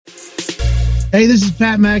Hey, this is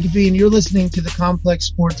Pat McAfee, and you're listening to the Complex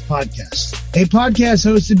Sports Podcast, a podcast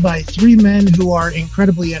hosted by three men who are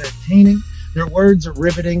incredibly entertaining. Their words are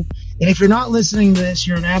riveting. And if you're not listening to this,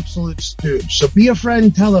 you're an absolute stooge. So be a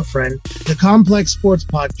friend, tell a friend. The Complex Sports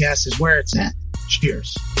Podcast is where it's at.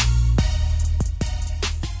 Cheers.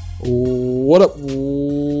 What up,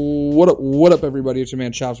 everybody? It's your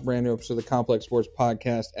man Chops, brand new episode of the Complex Sports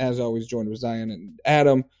Podcast. As always, joined with Zion and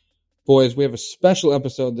Adam. Boys, we have a special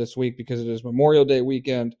episode this week because it is Memorial Day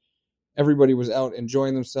weekend. Everybody was out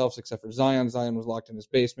enjoying themselves except for Zion. Zion was locked in his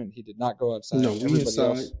basement. He did not go outside. No, we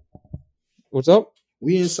inside. Else. What's up?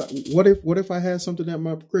 We inside. What if I had something at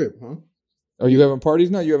my crib, huh? Are you having parties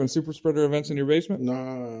now? You having super spreader events in your basement?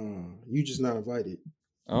 Nah, you just not invited.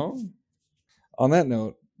 Oh. On that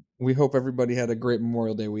note, we hope everybody had a great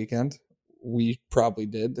Memorial Day weekend. We probably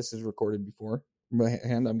did. This is recorded before,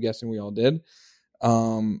 and I'm guessing we all did.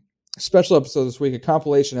 Special episode this week, a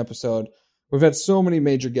compilation episode. We've had so many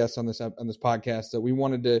major guests on this podcast that we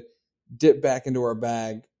wanted to dip back into our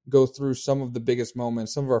bag, go through some of the biggest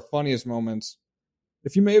moments, some of our funniest moments.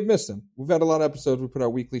 If you may have missed them, we've had a lot of episodes. We put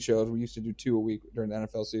out weekly shows. We used to do 2 a week during the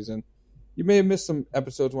NFL season. You may have missed some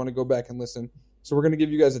episodes, want to go back and listen. So we're going to give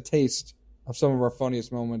you guys a taste of some of our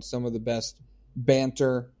funniest moments, some of the best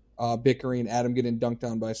banter, bickering, Adam getting dunked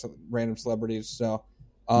on by some random celebrities. So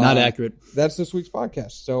not accurate. That's this week's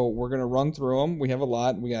podcast. So we're going to run through them. We have a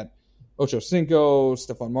lot. We got Ocho Cinco,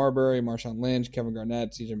 Stephon Marbury, Marshawn Lynch, Kevin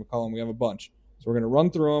Garnett, CJ McCollum. We have a bunch. So we're going to run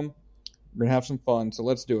through them. We're going to have some fun. So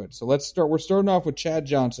let's do it. So let's start. We're starting off with Chad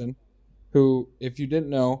Johnson, who, if you didn't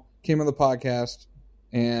know, came on the podcast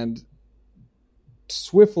and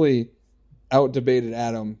swiftly out-debated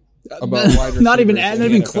Adam about wide not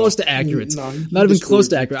even close to accurate. Not even close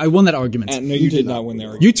to accurate. I won that argument. No, you did not win that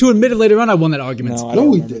argument. You two admitted later on I won that argument.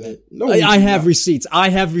 No, we didn't. No, I have receipts. I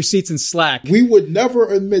have receipts in Slack. We would never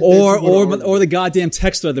admit or the goddamn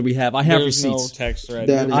text thread that we have. I have receipts. No text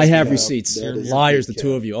thread. I have receipts. Liars, the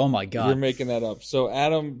two of you. Oh my god. You're making that up. So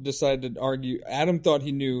Adam decided to argue. Adam thought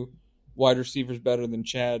he knew wide receivers better than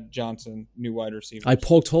Chad Johnson knew wide receivers. I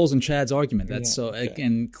poked holes in Chad's argument.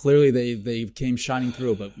 And clearly they came shining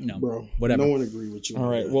through. But bro, whatever. No one agreed with you.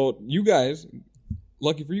 All right. Well, you guys,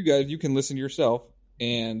 lucky for you guys, you can listen to yourself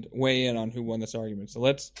and weigh in on who won this argument. So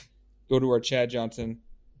let's go to our Chad Johnson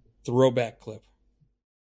throwback clip.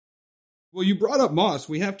 Well, you brought up Moss.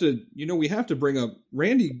 We have to bring up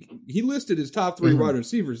Randy. He listed his top 3 wide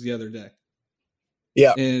receivers the other day.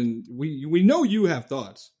 Yeah, and we know you have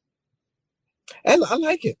thoughts. I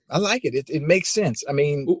like it. It makes sense. I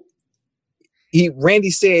mean, Randy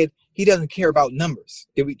said he doesn't care about numbers.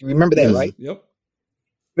 Remember that, right? Yep.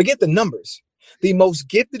 Forget the numbers. The most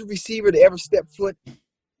gifted receiver to ever step foot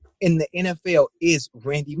in the NFL is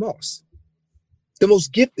Randy Moss. The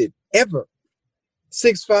most gifted ever.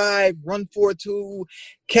 6'5", run 4.2,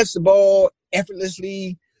 catch the ball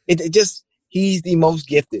effortlessly. He's the most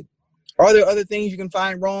gifted. Are there other things you can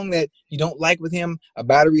find wrong that you don't like with him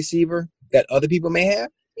about a receiver that other people may have?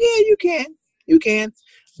 Yeah, you can.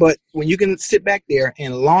 But when you can sit back there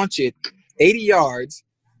and launch it 80 yards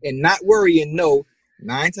and not worry and know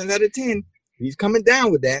 9 times out of 10, he's coming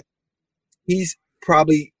down with that. He's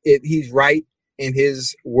right in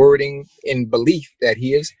his wording and belief that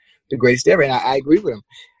he is the greatest ever. And I agree with him.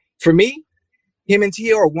 For me, him and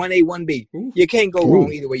T.O. are 1A, 1B. You can't go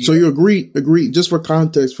wrong either way. You agree. Just for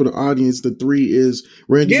context for the audience, the 3 is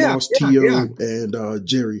Randy Moss, T.O., and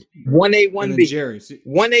Jerry. 1A, 1B. Jerry.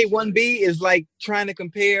 1A, 1B is like trying to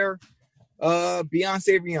compare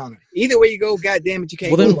Beyonce, Rihanna. Either way you go, goddamn it, you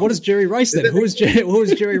can't. Well, then what is Jerry Rice then? Who is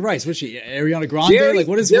Jerry Rice? Was she Ariana Grande?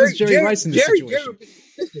 What is Jerry Rice in this situation?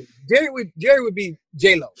 Jerry would be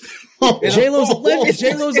J-Lo. J-Lo's a legend.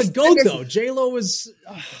 J-Lo's a goat though. J-Lo is.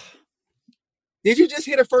 Did you just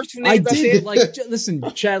hear the first 2 names? I did. Listen,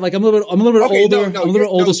 Chad. I'm a little bit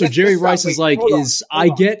older. So Jerry Rice is I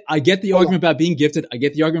get the argument about being gifted. I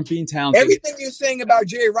get the argument being talented. Everything you're saying about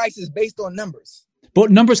Jerry Rice is based on numbers. But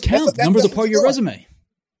numbers count. Numbers are part of your resume.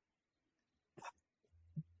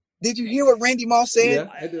 Did you hear what Randy Moss said?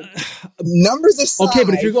 Yeah, I did. Numbers aside. Okay,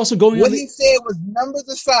 but if you're also going what he said was numbers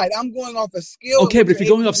aside. I'm going off of skill. Okay, but if you're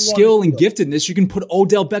going off skill and giftedness, you can put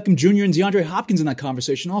Odell Beckham Jr. and DeAndre Hopkins in that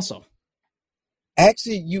conversation also.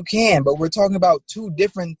 Actually, you can, but we're talking about 2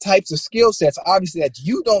 different types of skill sets, obviously, that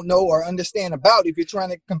you don't know or understand about if you're trying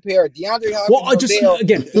to compare DeAndre Hopkins. Well,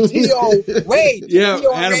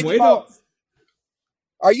 Adam, wait up.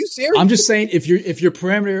 Are you serious? I'm just saying if your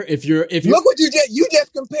parameter, if look what you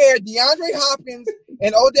just compared DeAndre Hopkins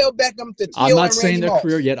and Odell Beckham to T.O. I'm not and saying Randy their Moss.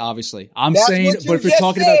 career yet, obviously. I'm That's saying, what you but if we're just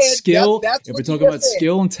talking about said. skill, That's if what we're you talking about just said.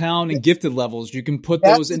 skill and talent and gifted levels, you can put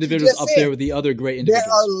That's those what you individuals just up said. there with the other great There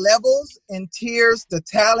individuals. are levels and tiers to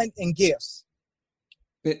talent and gifts.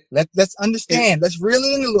 Let's understand. Let's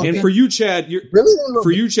really in a little And bit. for you, Chad, you're Really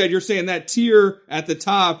you're saying that tier at the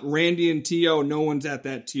top, Randy and T.O., no one's at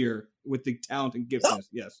that tier with the talent and giftedness.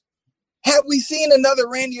 Yes. Have we seen another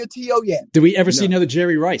Randy or T.O. yet? Did we ever see another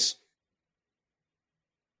Jerry Rice?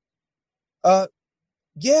 Yeah.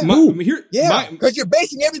 Because you're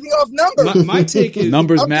basing everything off numbers. My take is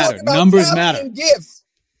numbers I'm matter. talking about Numbers talent matter. and gifts.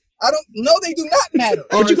 They do not matter.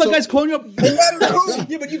 But you got guys calling you up. They matter to who?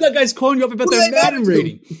 Yeah, but you got guys calling you up about Who do their they matter Madden to?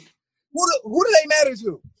 rating. Who do they matter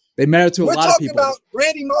to? They matter to a We're lot of talking people. about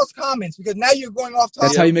Randy Moss comments because now you're going off topic.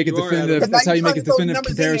 That's how you make a You are, definitive. Adam. That's how you Now make a you're trying to throw definitive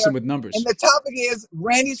numbers in comparison there, with numbers. And the topic is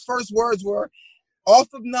Randy's first words were, off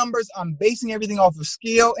of numbers, I'm basing everything off of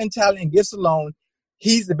skill and talent and gifts alone.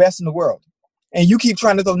 He's the best in the world. And you keep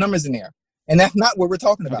trying to throw numbers in there. And that's not what we're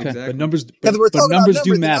talking about. Okay, Exactly. but numbers, Because we're but talking numbers about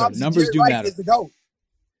do numbers, matter. and Numbers Jerry do Rice matter. is the GOAT.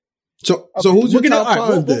 So who's your top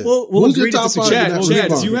five then? We'll Who's your agree to top five? disagree. in Chad, that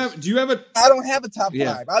Chad, response? do you have a I don't have a top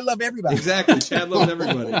Yeah. five. I love everybody. exactly? Chad loves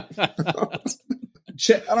everybody. I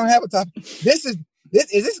don't have a top. Is this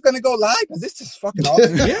going to go live? Because this is fucking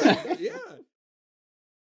awesome. Yeah.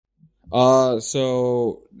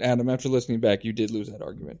 So Adam, after listening back, you did lose that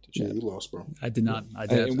argument to Yeah, Chad. you lost, bro. I did not.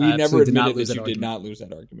 And we never admitted that you did not lose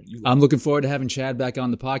that argument. You I'm looking forward to having Chad back on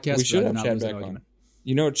the podcast. We should but I did have not Chad lose that back on. argument.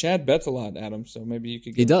 You know, Chad bets a lot, Adam. So maybe you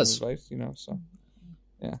could He give him does. some advice. So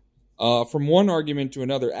yeah. From one argument to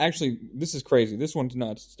another. Actually, this is crazy. This one's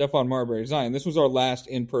nuts. Stephon Marbury, Zion. This was our last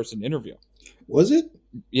in-person interview. Was it?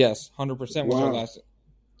 Yes, 100% was our Wow.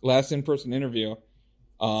 last in-person interview.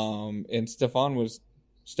 And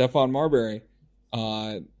Stephon Marbury.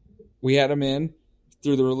 We had him in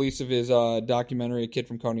through the release of his documentary, A Kid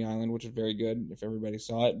from Coney Island, which is very good if everybody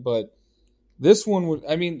saw it. But this one was,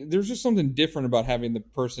 there's just something different about having the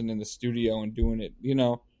person in the studio and doing it.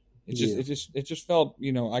 It just felt,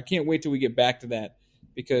 I can't wait till we get back to that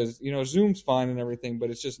because, Zoom's fine and everything,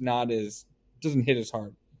 but it's just doesn't hit as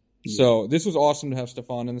hard. Yeah. So this was awesome to have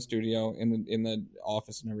Stephon in the studio, in the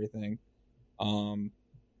office and everything.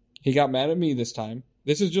 He got mad at me this time.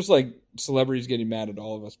 This is just like celebrities getting mad at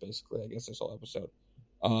all of us, basically, I guess, this whole episode.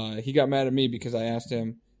 He got mad at me because I asked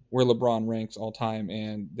him where LeBron ranks all time,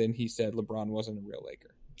 and then he said LeBron wasn't a real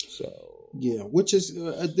Laker. So yeah, which is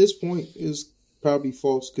at this point is probably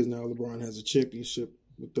false because now LeBron has a championship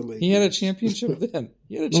with the Lakers. He had a championship then.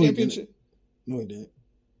 He had a championship. No, he didn't.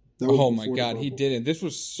 Oh my God, he didn't. This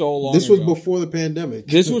was so long. This was ago. before the pandemic.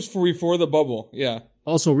 This was before the bubble. Yeah.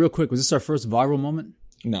 Also, real quick, was this our first viral moment?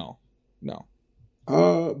 No.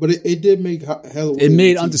 But it did make hell. It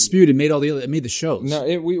made Undisputed, it made the shows. No,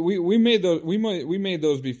 we made those. We made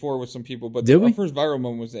those before with some people, but our first viral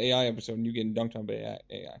moment was the AI episode, and you getting dunked on by AI.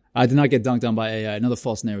 I did not get dunked on by AI. Another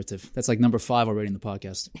false narrative. That's like number 5 already in the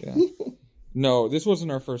podcast. Yeah. No, this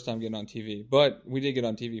wasn't our first time getting on TV, but we did get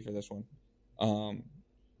on TV for this one,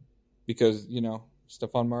 because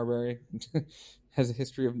Stephon Marbury has a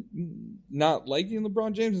history of not liking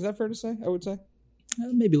LeBron James. Is that fair to say? I would say.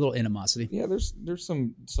 Maybe a little animosity. Yeah, there's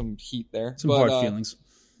some heat there. Some hard feelings.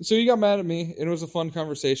 So you got mad at me, and it was a fun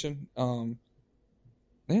conversation.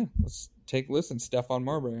 Let's take a listen. Stephon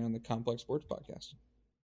Marbury on the Complex Sports Podcast.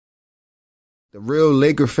 The real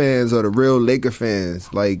Laker fans are the real Laker fans,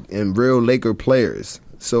 and real Laker players.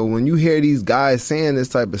 So when you hear these guys saying this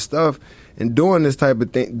type of stuff and doing these type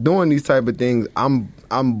of things,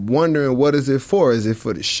 I'm wondering, what is it for? Is it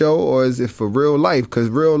for the show or is it for real life? Because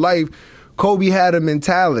real life, Kobe had a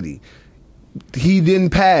mentality. He didn't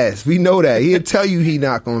pass. We know that. He'll tell you he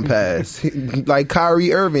not going to pass. Like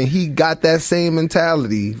Kyrie Irving, he got that same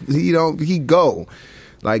mentality. He go.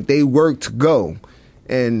 Like, they work to go.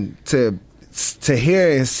 And to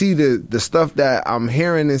hear and see the stuff that I'm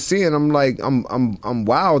hearing and seeing, I'm like, I'm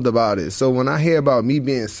wild about it. So when I hear about me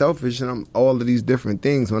being selfish and I'm all of these different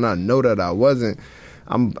things, when I know that I wasn't,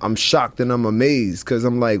 I'm shocked and I'm amazed because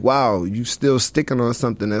I'm like, wow, you still sticking on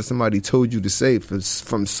something that somebody told you to say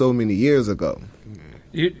from so many years ago.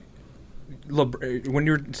 When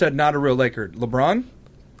you said not a real Laker, LeBron?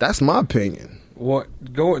 That's my opinion. What?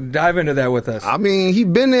 Go dive into that with us. I mean, he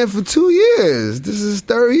been there for 2 years. This is his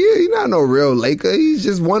third year. He's not no real Laker. He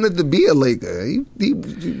just wanted to be a Laker.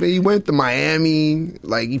 He went to Miami.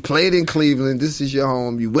 Like, he played in Cleveland. This is your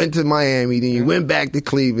home. You went to Miami. Then you went back to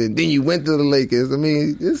Cleveland. Then you went to the Lakers. I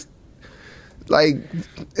mean,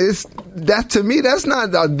 that to me, that's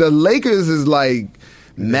not the Lakers is like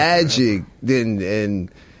Magic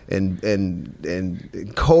and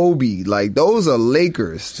and Kobe, like those are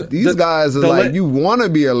Lakers. These guys are like you want to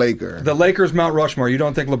be a Laker. The Lakers Mount Rushmore. You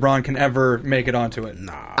don't think LeBron can ever make it onto it?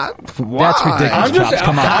 Nah, that's ridiculous.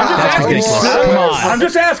 Come on, that's ridiculous. Come on. I'm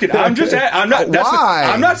just asking. I'm not.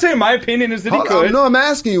 Why? I'm not saying my opinion is that he could. No, I'm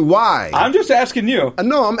asking you why. I'm just asking you.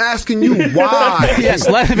 No, I'm asking you why. Yes,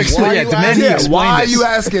 let him explain. Why are you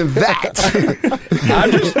asking that?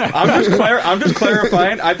 I'm just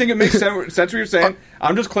clarifying. I think it makes sense what you're saying.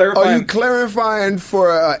 I'm just clarifying. Are you clarifying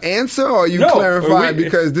for an answer, or are you clarifying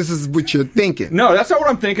because this is what you're thinking? No, that's not what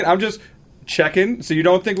I'm thinking. I'm just checking. So you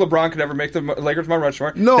don't think LeBron could ever make the Lakers Mount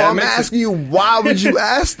Rushmore? No, I'm asking you, why would you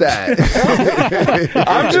ask that?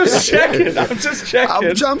 I'm just checking.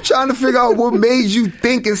 I'm trying to figure out what made you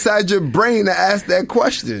think inside your brain to ask that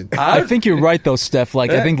question. I think you're right, though, Steph.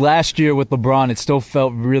 Like, I think last year with LeBron, it still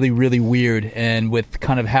felt really, really weird. And with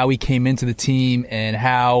kind of how he came into the team and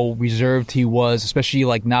how reserved he was, especially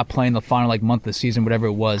like not playing the final month of the season, whatever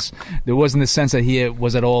it was, there wasn't the sense that he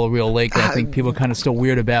was at all a real Laker. I think people are kind of still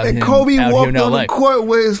weird about him. Kobe walked on the court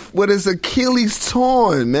with his Achilles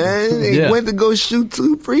torn, man. He went to go shoot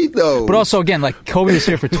 2 free throws. But also, again, like Kobe was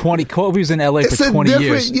here for 20. Kobe was in LA for 20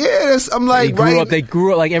 years. Yes, I'm like, they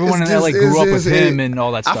grew up like everyone in LA grew up with him and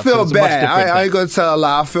all that stuff. I feel bad. I ain't gonna tell a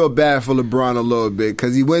lie. I feel bad for LeBron a little bit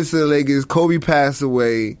because he went to the Lakers. Kobe passed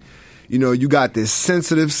away. You know, you got this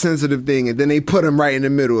sensitive thing, and then they put him right in the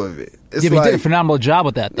middle of it. He did a phenomenal job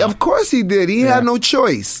with that, though. Of course he did. He had no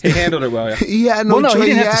choice. He handled it well, yeah. He had no choice. He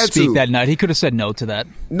didn't have to speak that night. He could have said no to that.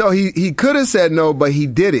 No, he could have said no, but he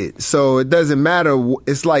did it. So it doesn't matter.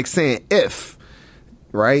 It's like saying if,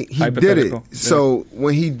 right? He did it. Yeah. So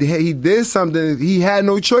when he did something, he had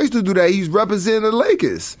no choice to do that. He's representing the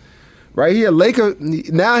Lakers, right? He a Laker.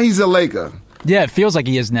 Now he's a Laker. Yeah, it feels like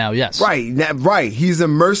he is now, yes. Right. He's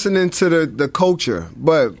immersing into the culture.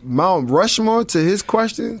 But Mount Rushmore, to his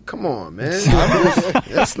question, come on, man.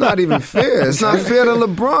 That's not even fair. It's not fair to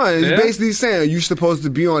LeBron. He's basically saying you're supposed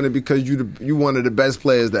to be on it because you one of the best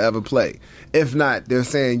players to ever play. If not, they're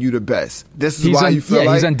saying you the best. This is why you feel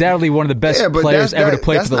like... he's undoubtedly one of the best players ever to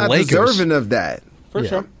play for the Lakers. That's not deserving of that. For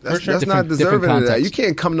sure. That's not deserving of that. You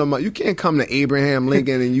can't come to Abraham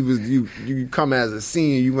Lincoln and you come as a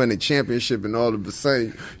senior, you win a championship, and all of a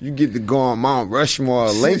sudden you get to go on Mount Rushmore,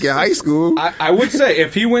 Lincoln High School. I would say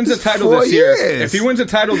if he wins a title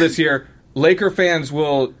this year, Laker fans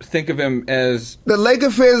will think of him as... The Laker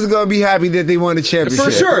fans are going to be happy that they won the championship. For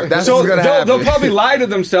sure. That's what's going to happen. They'll probably lie to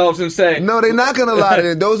themselves and say... No, they're not going to lie to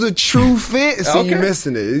them. Those are true fans. See, you're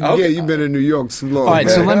missing it. Okay. Yeah, you've been in New York too long. All right,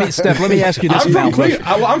 so Steph, let me ask you this. I'm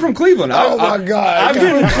from Cleveland. Oh, my God.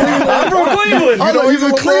 I'm from Cleveland. You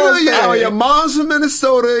from Cleveland? Your mom's from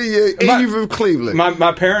Minnesota, and you're from Cleveland.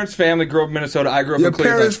 My parents' family grew up in Minnesota. I grew up in Cleveland.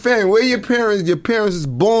 Your parents' family. Where your parents? Your parents is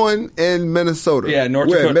born in Minnesota. Yeah, North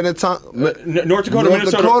Dakota. North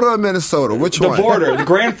Dakota or Minnesota? Which one? The border. The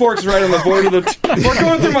Grand Forks is right on the border. We're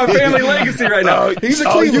going through my family legacy right now. He's a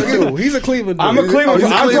Cleveland dude. He's a Cleveland dude. I'm a Cleveland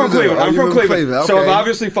dude. I'm from Cleveland. I'm from Cleveland. Okay. So I've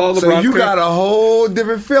obviously followed LeBron. So you got a whole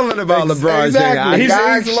different feeling about LeBron. Exactly. He's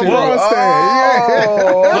a LeBron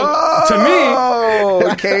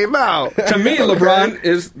fan. It came out. To me, LeBron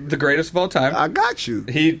is the greatest of all time. I got you.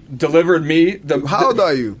 He delivered me How old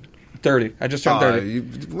are you? 30. I just turned 30.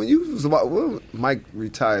 When Mike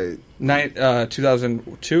retired?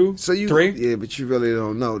 2002, so 3? Yeah, but you really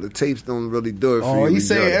don't know. The tapes don't really do it for you. Oh, he's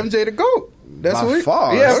saying MJ the GOAT. That's by what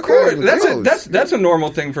far. Yeah, of course. That's a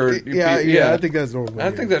normal thing for... Yeah, I think that's normal. I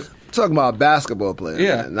think that's... I'm talking about basketball players.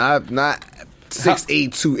 Yeah. Man. Not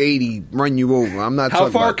 6'8", 280, run you over. I'm not talking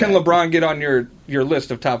about How far can LeBron get on your list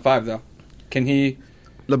of top 5, though? Can he...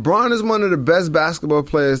 LeBron is one of the best basketball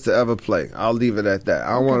players to ever play. I'll leave it at that.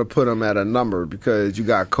 I don't want to put him at a number because you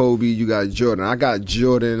got Kobe, you got Jordan. I got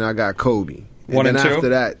Jordan, I got Kobe. One and two? After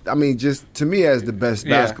that, I mean, just to me as the best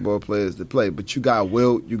basketball players to play. But you got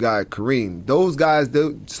Wilt, you got Kareem. Those guys,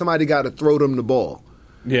 somebody got to throw them the ball.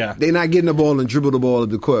 Yeah. They're not getting the ball and dribble the ball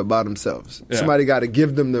up the court by themselves. Yeah. Somebody got to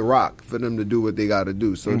give them the rock for them to do what they got to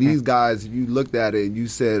do. So these guys, if you looked at it and you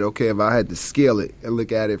said, okay, if I had to scale it and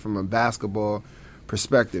look at it from a basketball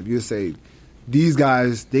perspective, you say these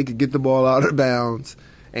guys, they could get the ball out of bounds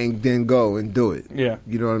and then go and do it. Yeah.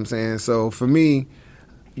 You know what I'm saying? So for me,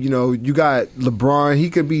 you know, you got LeBron, he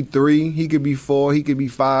could be 3, he could be 4, he could be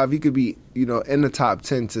 5, he could be, you know, in the top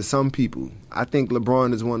 10 to some people. I think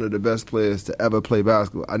LeBron is one of the best players to ever play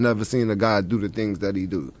basketball. I've never seen a guy do the things that he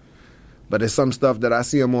do. But there's some stuff that I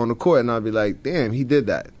see him on the court and I'll be like, damn, he did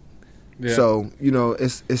that. Yeah. So, you know,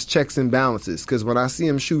 it's checks and balances. Because when I see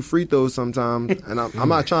him shoot free throws sometimes, and I'm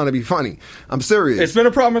not trying to be funny, I'm serious. It's been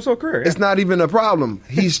a problem his whole career. Yeah. It's not even a problem.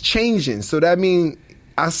 He's changing. So that means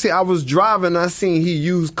I was driving. I seen he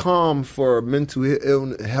used Calm for mental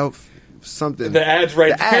illness, health, something. The ad's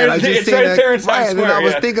right there. I just seen that. Right, and then I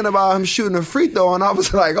was thinking about him shooting a free throw, and I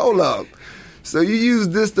was like, hold up. So you use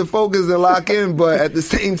this to focus and lock in, but at the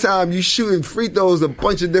same time, you shooting free throws a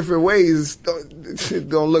bunch of different ways. It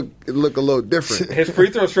don't look a little different. His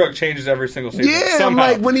free throw stroke changes every single season. Yeah,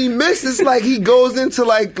 somehow. like when he misses, like he goes into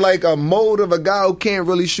like a mode of a guy who can't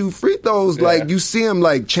really shoot free throws. Yeah. Like you see him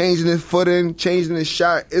like changing his footing, changing his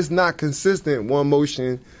shot. It's not consistent. One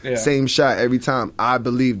motion, same shot every time. I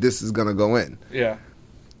believe this is gonna go in. Yeah.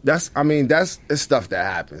 That's stuff that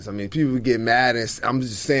happens. I mean, people get mad, and I'm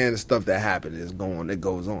just saying the stuff that happens it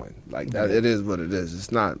goes on. Like that, it is what it is.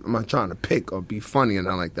 It's not. I'm not trying to pick or be funny or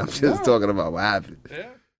nothing like that. I'm just talking about what happened. Yeah.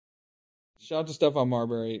 Shout out to Stephon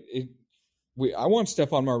Marbury. I want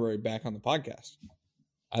Stephon Marbury back on the podcast.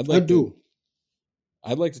 I'd like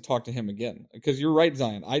to talk to him again because you're right,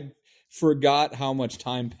 Zion. I forgot how much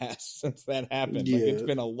time passed since that happened. Yeah. Like it's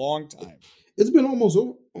been a long time. It's been almost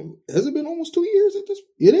over. Has it been almost 2 years at this?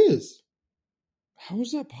 It is. How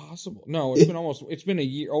is that possible? No, it's been a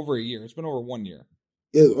year, over a year. It's been over 1 year.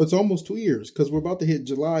 It's almost 2 years because we're about to hit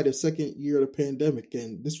July, the second year of the pandemic,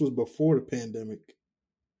 and this was before the pandemic.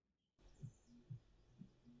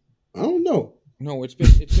 I don't know. No, it's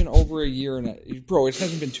been over a year bro. It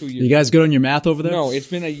hasn't been 2 years. You guys good on your math over there? No, it's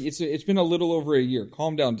been a little over a year.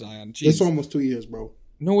 Calm down, Zion. Jeez. It's almost 2 years, bro.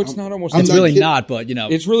 No, it's not almost. It's really not, but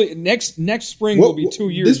it's really next spring will be 2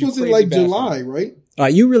 years. This was in like July, right?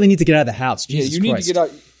 You really need to get out of the house. Jesus you Christ. need to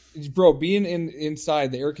get out, bro. Being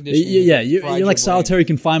inside the air conditioning. Yeah, you're like solitary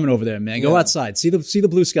confinement over there, man. Go outside, see the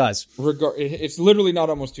blue skies. It's literally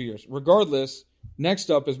not almost 2 years. Regardless,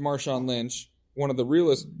 next up is Marshawn Lynch, one of the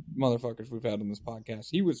realest motherfuckers we've had on this podcast.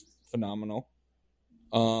 He was phenomenal.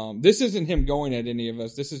 This isn't him going at any of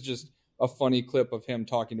us. This is just a funny clip of him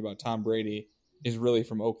talking about Tom Brady. Is really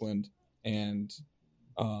from Oakland and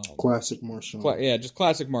classic Marshawn. Just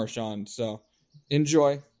classic Marshawn. So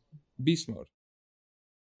enjoy beast mode.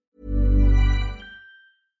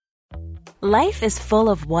 Life is full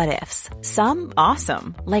of what ifs. Some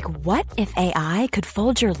awesome, like what if AI could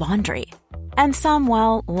fold your laundry? And some,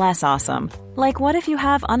 well, less awesome, like what if you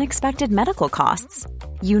have unexpected medical costs?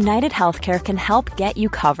 United Healthcare can help get you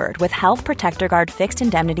covered with Health Protector Guard fixed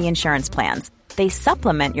indemnity insurance plans. They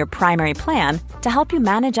supplement your primary plan to help you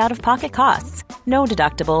manage out-of-pocket costs. No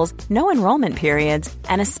deductibles, no enrollment periods,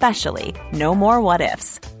 and especially no more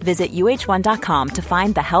what-ifs. Visit UH1.com to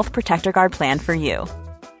find the Health Protector Guard plan for you.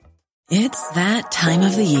 It's that time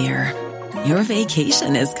of the year. Your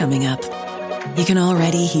vacation is coming up. You can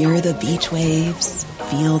already hear the beach waves,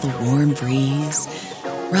 feel the warm breeze,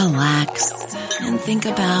 relax, and think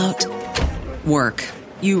about work.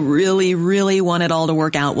 You really, really want it all to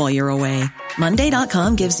work out while you're away.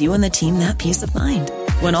 Monday.com gives you and the team that peace of mind.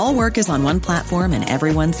 When all work is on one platform and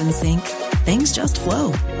everyone's in sync, things just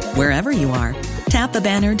flow. Wherever you are, tap the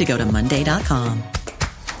banner to go to Monday.com.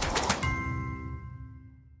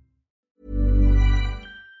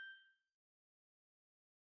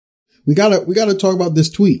 We gotta talk about this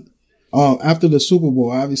tweet. After the Super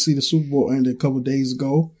Bowl, obviously the Super Bowl ended a couple of days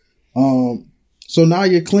ago. So now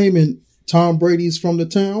you're claiming Tom Brady's from the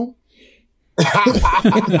town?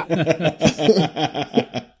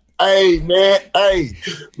 Hey man, hey,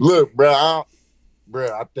 look, bro.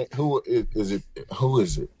 I think who is it?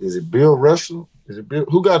 Is it Bill Russell? Is it Bill?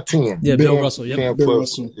 Who got 10? Yeah, Bill Russell. Yep. Bill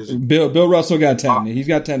Russell. Bill Russell got 10. He's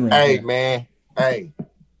got 10 rings. Hey man, hey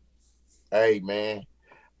man.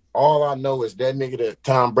 All I know is that nigga that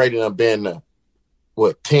Tom Brady done been to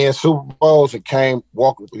 10 Super Bowls and came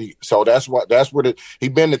walking. So that's where he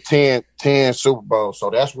been to 10 Super Bowls. So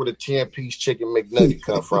that's where the 10-piece chicken McNugget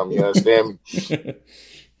come from. You understand me?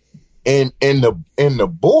 And the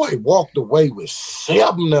boy walked away with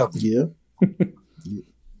 7 of them. Yeah.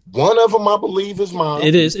 One of them, I believe, is mine.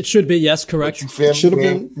 It is. It should be. Yes, correct. You feel should have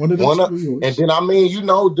me? been one of them. And then, I mean, you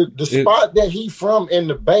know, the spot that he from in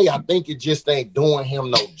the Bay, I think it just ain't doing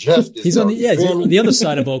him no justice. He's on the other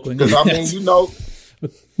side of Oakland. Because I mean, you know,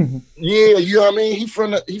 yeah, you know what I mean. He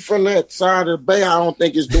from that side of the Bay. I don't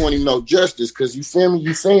think it's doing him no justice. Because you feel me?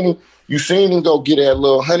 You seen him go get that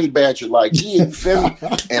little honey badger like, yeah, you feel me?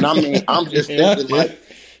 And I mean, I'm just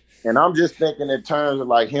thinking in terms of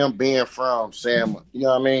like him being from San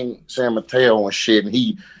Mateo and shit. And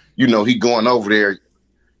he going over there.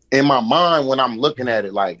 In my mind, when I'm looking at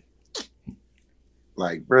it, like,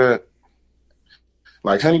 bruh,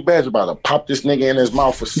 like Honey Badger about to pop this nigga in his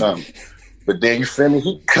mouth or something. But then you feel me?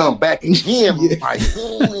 He come back again, like,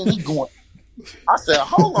 and he going. I said,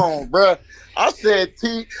 hold on, bro. I said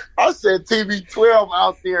TB12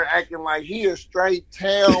 out there acting like he a straight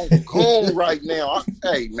town coon right now.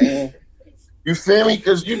 Hey, man. You feel me?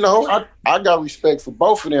 Because, I got respect for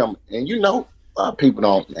both of them. And, a lot of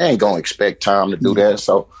people ain't going to expect Tom to do that.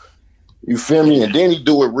 So, you feel me? And then he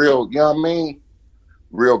do it real,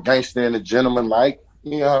 real gangster and a gentleman like,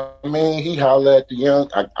 he holler at the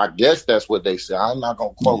young. I guess that's what they say. I'm not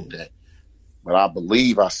going to quote that. But I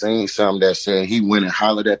believe I seen something that said he went and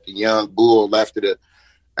hollered at the young bull after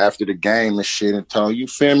the game and shit and told, you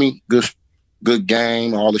feel me? Good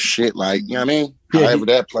game, all the shit, like, you know what I mean? Yeah, however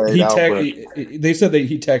that played out. They said that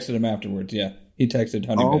he texted him afterwards. Yeah, he texted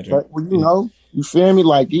Honey Badger. Okay. Well, you feel me?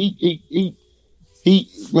 Like he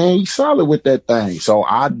he's solid with that thing. So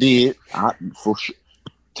I did. For sure.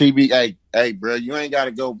 TB, hey, bro, you ain't got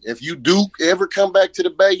to go. If you do ever come back to the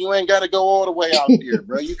Bay, you ain't got to go all the way out there,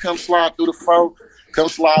 bro. You come slide through the floor, come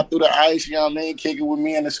slide through the ice, you know what I mean? Kick it with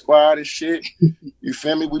me and the squad and shit. You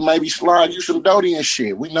feel me? We maybe slide you some Doty and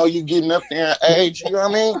shit. We know you getting up there in age, you know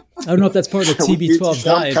what I mean? I don't know if that's part of the TB12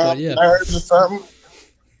 diet, but yeah. Or something.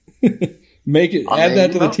 Add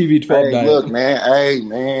that to the TB12 diet. Look,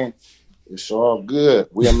 man, it's all good.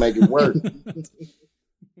 We'll make it work.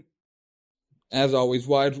 As always,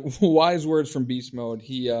 wise words from Beast Mode.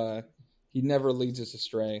 He never leads us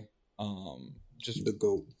astray. Just the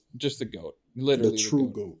GOAT. Just the GOAT. Literally the true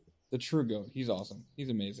GOAT. The true GOAT. He's awesome. He's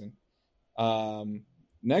amazing.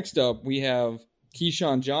 Next up, we have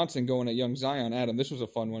Keyshawn Johnson going at Young Zion. Adam, this was a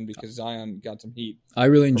fun one because Zion got some heat. I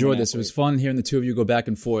really enjoyed this. It was fun hearing the two of you go back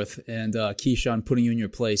and forth, and Keyshawn putting you in your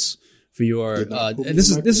place for your. And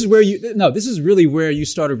this is really where you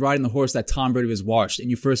started riding the horse that Tom Brady was washed, and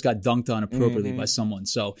you first got dunked on appropriately by someone.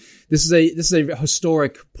 So this is a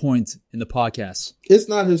historic point in the podcast. It's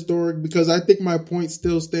not historic because I think my point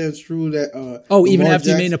still stands true that. Even after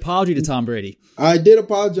you made an apology to Tom Brady, I did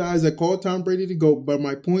apologize. I called Tom Brady to go, but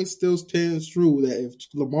my point still stands true that if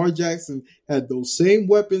Lamar Jackson had those same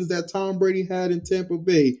weapons that Tom Brady had in Tampa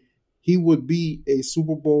Bay, he would be a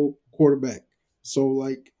Super Bowl quarterback. So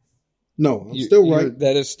like. No, I'm still right.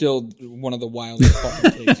 That is still one of the wildest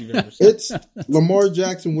fucking takes you've ever seen. It's Lamar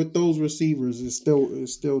Jackson with those receivers is still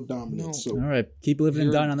dominant. No. So all right, keep living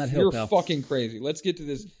and dying on that hill, pal. You're fucking crazy. Let's get to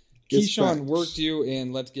this. Keyshawn worked you,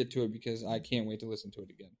 and let's get to it because I can't wait to listen to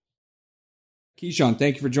it again. Keyshawn,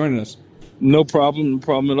 thank you for joining us. No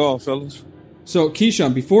problem at all, fellas. So,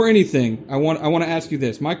 Keyshawn, before anything, I want to ask you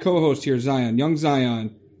this. My co-host here, Zion, young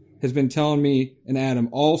Zion, has been telling me and Adam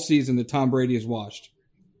all season that Tom Brady is washed.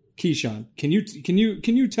 Keyshawn, can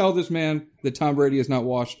you tell this man that Tom Brady is not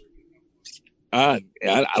washed? I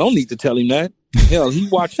don't need to tell him that. Hell, he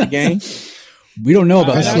watched the game. We don't know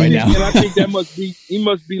about that right now. And I think he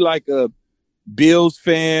must be like a Bills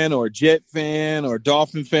fan or Jet fan or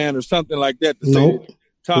Dolphin fan or something like that to say that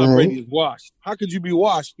Tom Brady is washed. How could you be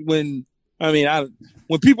washed when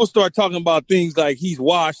people start talking about things like he's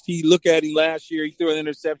washed? He look at him last year, he threw an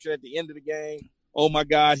interception at the end of the game. Oh my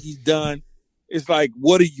God, he's done. It's like,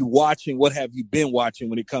 what are you watching? What have you been watching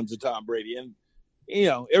when it comes to Tom Brady? And,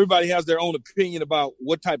 everybody has their own opinion about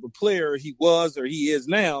what type of player he was or he is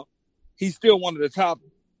now. He's still one of the top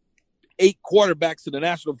 8 quarterbacks in the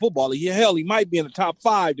National Football League. Hell, he might be in the top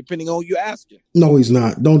 5, depending on who you ask him. No, he's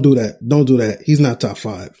not. Don't do that. He's not top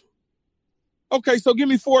 5. Okay, so give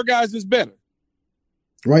me 4 guys that's better.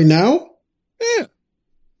 Right now? Yeah.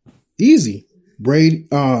 Easy. Brady.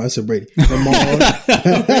 I said Brady. Lamar.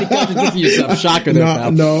 Shocker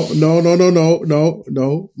there, no.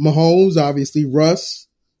 Mahomes, obviously. Russ.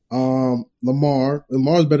 Lamar.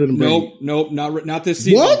 Lamar's better than Brady. Nope. Not this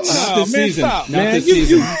season. What? Not this season. Stop, not man. this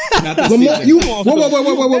season. Not this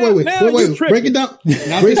Wait. Break it down.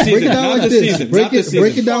 Break it down like this.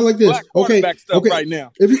 Break it down like this. Okay. Right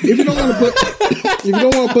now. If you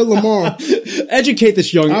don't want to put Lamar, educate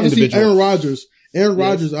this young obviously individual. Aaron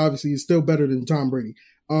Rodgers obviously is still better than Tom Brady.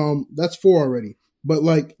 That's 4 already. But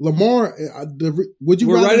like Lamar, would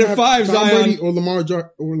you rather have 5, Tom Zion. Brady or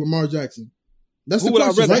Lamar Jackson? That's who would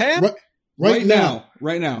I rather have? Right now.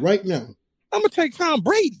 I'm gonna take Tom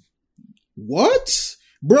Brady. What,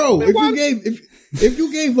 bro? Man, if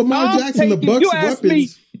you gave Lamar Jackson the Bucs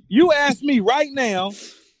weapons, you asked me right now.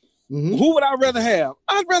 Mm-hmm. Who would I rather have?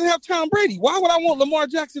 I'd rather have Tom Brady. Why would I want Lamar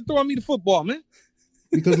Jackson throwing me the football, man?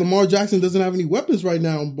 Because Lamar Jackson doesn't have any weapons right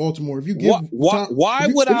now in Baltimore. If you give why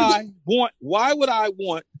would I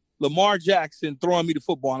want Lamar Jackson throwing me the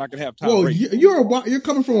football and I can have Tom Brady? You're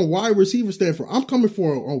coming from a wide receiver standpoint. I'm coming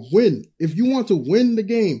for a win. If you want to win the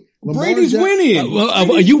game, Brady's winning.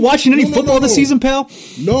 Are you watching any football this season, pal?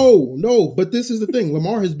 No. But this is the thing.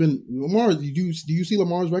 Lamar. Do you see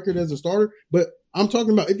Lamar's record as a starter? But I'm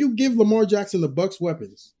talking about if you give Lamar Jackson the Bucs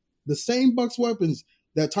weapons, the same Bucs weapons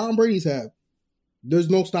that Tom Brady's have, there's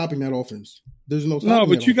no stopping that offense. There's no stopping. No,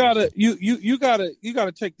 but you offense.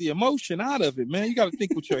 gotta take the emotion out of it, man. You gotta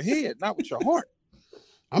think with your head, not with your heart.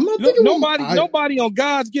 I'm not thinking nobody on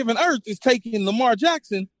God's given earth is taking Lamar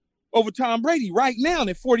Jackson over Tom Brady right now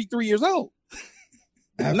at 43 years old.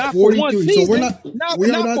 Not 43, for one season. So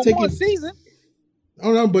we're not taking one season.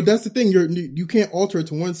 Oh no, but that's the thing. You can't alter it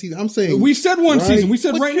to one season. I'm saying we said one season. We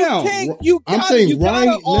said right now. You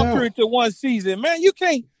gotta alter it to one season, man. You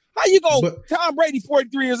can't. How you go? Tom Brady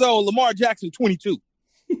 43 years old, Lamar Jackson 22.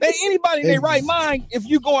 Ain't anybody in their right mind. If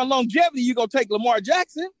you go on longevity, you gonna take Lamar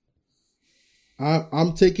Jackson.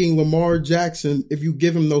 I'm taking Lamar Jackson if you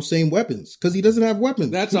give him those same weapons because he doesn't have weapons.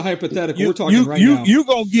 That's a hypothetical. We're talking right now. You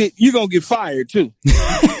gonna get fired too.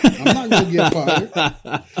 I'm not gonna get fired.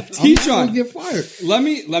 Keyshawn, get fired. Let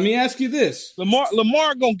me ask you this.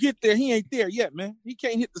 Lamar gonna get there. He ain't there yet, man. He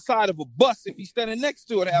can't hit the side of a bus if he's standing next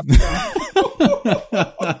to it half the time.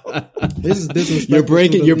 This is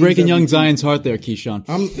disrespectful. You're breaking young Zion's heart there, Keyshawn.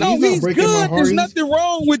 He's good. There's nothing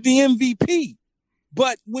wrong with the MVP.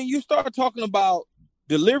 But when you start talking about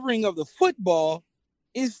delivering of the football,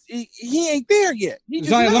 he ain't there yet.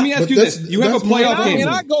 Zion, let me ask you this: you have a playoff game, and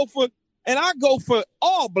I go for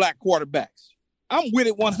all black quarterbacks. I'm with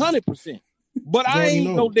it 100%. But I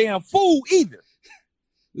ain't no damn fool either.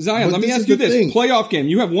 Zion, let me ask you this: playoff game.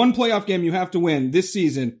 You have one playoff game you have to win this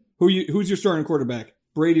season. Who's your starting quarterback?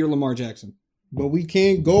 Brady or Lamar Jackson? But we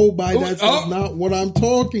can't go by that. That's not what I'm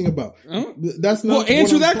talking about. That's not. Well,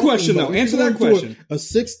 answer that question though. Answer that question. A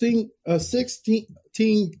 16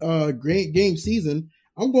 game season.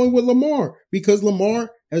 I'm going with Lamar because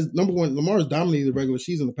Lamar has Lamar's dominated the regular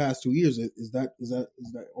season the past 2 years. Is that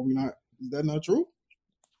not true?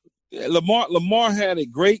 Yeah, Lamar had a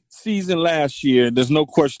great season last year. There's no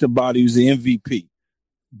question about it. He was the MVP.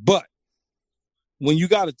 But when you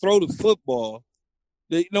got to throw the football,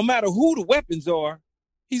 no matter who the weapons are,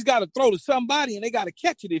 he's got to throw to somebody and they got to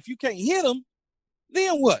catch it. If you can't hit him,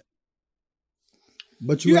 then what?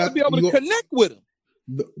 But you got to be able to connect with him.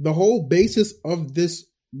 The whole basis of this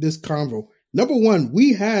convo. Number one,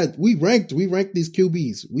 we ranked these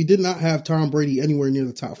QBs. We did not have Tom Brady anywhere near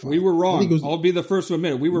the top 5. We were wrong. I'll be the first to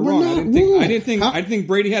admit it. We were wrong. I didn't think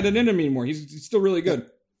Brady had it in him anymore. He's still really good.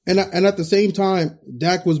 And at the same time,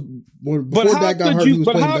 Dak was before Dak got hurt. He was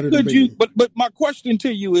playing better than Brady. But my question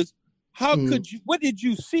to you is, how could you? What did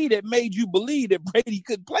you see that made you believe that Brady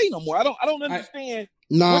couldn't play no more? I don't understand.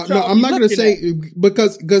 No, I'm not going to say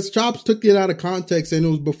because Chops took it out of context and it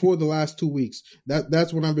was before the last 2 weeks.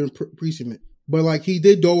 That's when I've been preaching it. But like he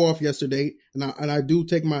did go off yesterday, and I do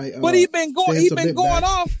take my. But he's been going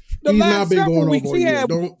off the last several weeks.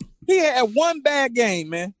 He had one bad game,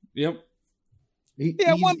 man. Yep. He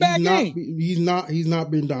had one bad game. He's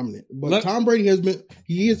not been dominant. But Tom Brady has been.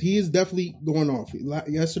 He is definitely going off.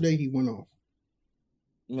 Yesterday he went off.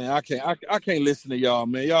 Man, I can't listen to y'all,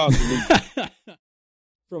 man. Y'all.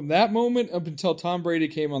 From that moment up until Tom Brady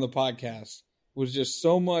came on the podcast was just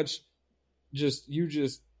so much, just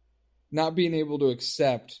not being able to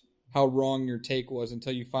accept how wrong your take was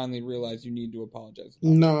until you finally realized you need to apologize.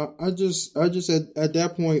 No, I just at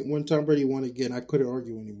that point when Tom Brady won again, I couldn't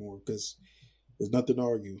argue anymore because there's nothing to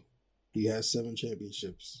argue. He has 7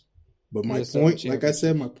 championships. But my point, like I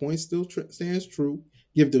said, my point still stands true.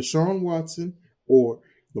 Give Deshaun Watson or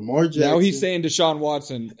Lamar Jackson. Now he's saying Deshaun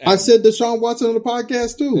Watson. I said Deshaun Watson on the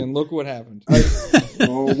podcast too. And look what happened.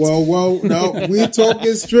 Well, no, we're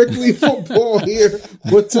talking strictly football here.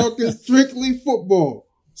 We're talking strictly football.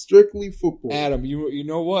 Strictly football. Adam, you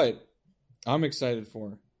know what I'm excited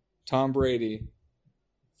for? Tom Brady,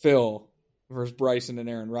 Phil versus Bryson and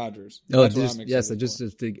Aaron Rodgers. When we're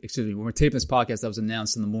taping this podcast, that was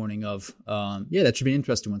announced in the morning of, that should be an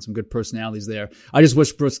interesting one. Some good personalities there. I just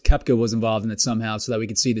wish Brooks Koepka was involved in it somehow so that we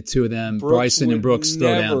could see the two of them, Bryson and Brooks,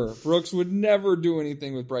 throw down. Brooks would never do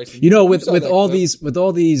anything with Bryson. With all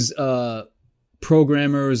these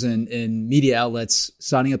programmers and media outlets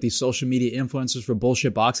signing up these social media influencers for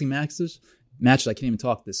bullshit boxing matches, I can't even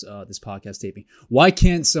talk this podcast taping. Why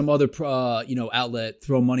can't some other outlet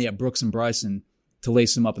throw money at Brooks and Bryson to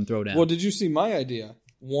lace them up and throw down? Well, did you see my idea?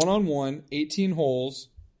 1-on-1, 18 holes,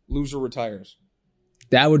 loser retires.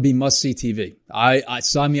 That would be must-see TV. I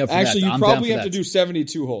sign me up for that. Actually, you probably have to do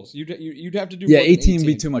 72 holes. You'd have to do 18 would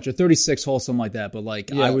be too much. Or 36 holes, something like that. But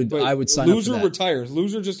I would sign up for that. Loser retires.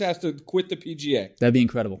 Loser just has to quit the PGA. That'd be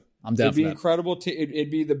incredible. I'm down It'd be for that. incredible.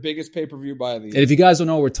 It'd be the biggest pay-per-view buy of the year. And if you guys don't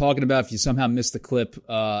know what we're talking about, if you somehow missed the clip,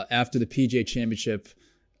 after the PGA Championship,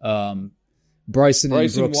 Bryson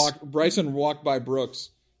and Brooks. Bryson walked by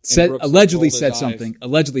Brooks. Allegedly said something,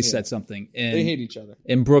 and they hate each other.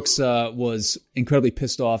 And Brooks was incredibly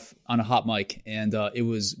pissed off on a hot mic, and it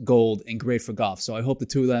was gold and great for golf. So I hope the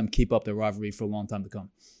two of them keep up their rivalry for a long time to come.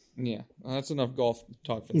 Yeah, that's enough golf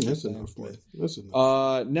talk for That's enough. That's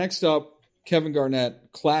enough. Next up, Kevin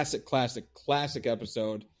Garnett, classic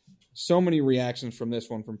episode. So many reactions from this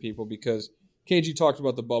one from people because KG talked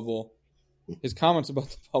about the bubble, his comments about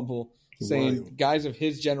the bubble, saying guys of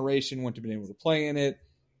his generation wouldn't have been able to play in it.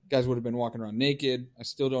 Guys would have been walking around naked. I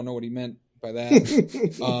still don't know what he meant by that,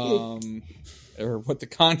 or what the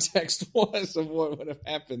context was of what would have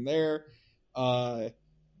happened there.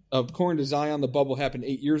 According to Zion, the bubble happened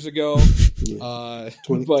 8 years ago. But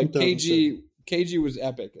KG was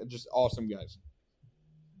epic. Just awesome, guys.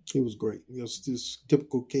 He was great. It was this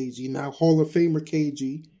typical KG. Now Hall of Famer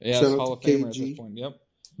KG. Yeah, Shout out Hall of to Famer KG. at this point. Yep.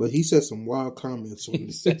 But he said some wild comments on He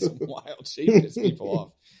this. said some wild shit. He pissed people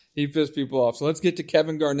off. He pissed people off. So let's get to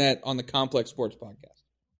Kevin Garnett on the Complex Sports Podcast.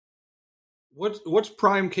 What's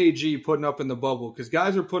prime KG putting up in the bubble? Because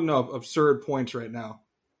guys are putting up absurd points right now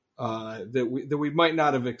that we might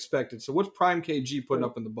not have expected. So what's prime KG putting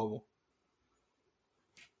up in the bubble?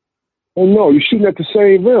 Oh no, you're shooting at the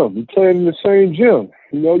same rim. You're playing in the same gym.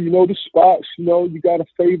 You know the spots. You got a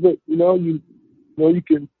favorite. You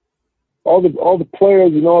can. All the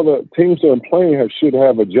players and all the teams that are playing should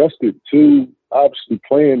have adjusted to obviously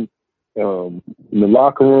playing in the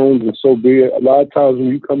locker rooms, and so be it. A lot of times when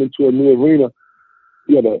you come into a new arena,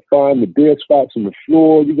 you got to find the dead spots on the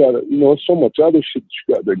floor. You got to, so much other shit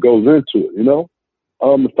that goes into it.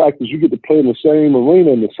 The fact is you get to play in the same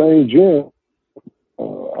arena in the same gym.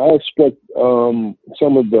 I expect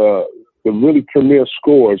some of the really premier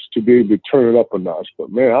scores to be able to turn it up a notch. But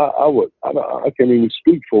man, I can't even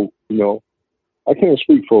speak for, I can't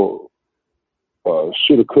speak for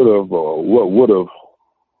shoulda, coulda, or what would have.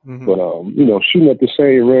 Mm-hmm. But shooting at the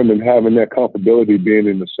same rim and having that comfortability, being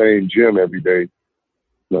in the same gym every day,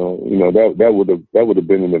 that would have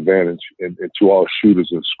been an advantage to all shooters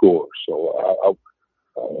and scorers. So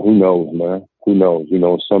who knows, man? Who knows?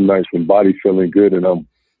 Some nights when body feeling good and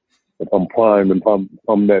if I'm primed and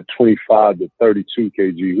I'm that 25 to 32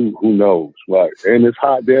 kg, who knows, right? And it's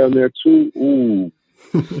hot down there too. Ooh,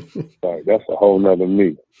 right, that's a whole nother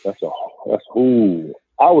me. That's ooh.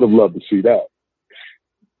 I would have loved to see that.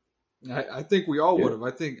 I think we all would have. I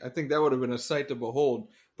think that would have been a sight to behold.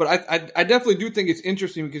 But I definitely do think it's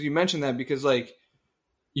interesting because you mentioned that because like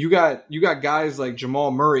you got guys like Jamal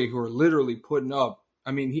Murray who are literally putting up.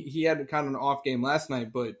 I mean, he had kind of an off game last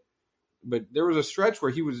night, but there was a stretch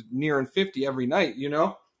where he was nearing 50 every night.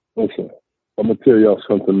 Listen, I'm gonna tell y'all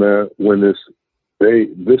something, man. When this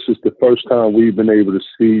is the first time we've been able to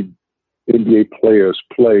see NBA players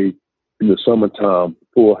play in the summertime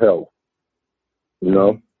full health.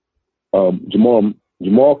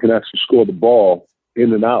 Jamal can actually score the ball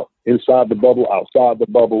in and out, inside the bubble, outside the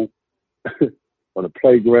bubble, on the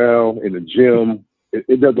playground, in the gym.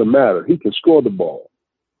 It doesn't matter. He can score the ball.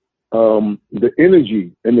 The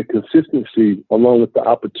energy and the consistency, along with the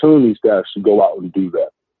opportunities to actually go out and do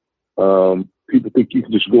that. People think you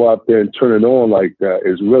can just go out there and turn it on like that.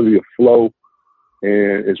 It's really a flow,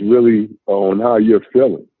 and it's really on how you're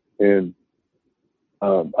feeling. And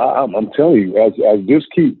I'm telling you, as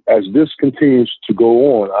this continues to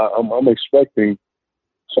go on, I'm expecting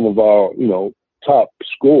some of our top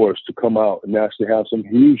scorers to come out and actually have some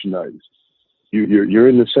huge nights. You're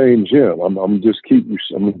in the same gym. I'm just keep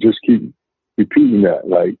repeating that.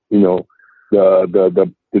 Like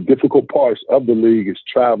the difficult parts of the league is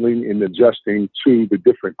traveling and adjusting to the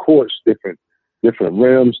different courts, different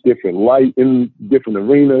rims, different light in different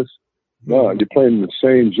arenas. You're playing in the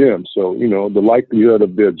same gym, so the likelihood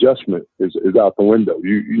of the adjustment is out the window.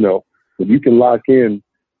 If you can lock in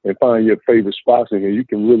and find your favorite spots in here, you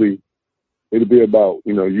can really. It'll be about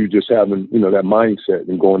you just having that mindset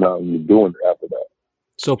and going out and doing it after that.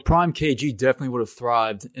 So prime KG definitely would have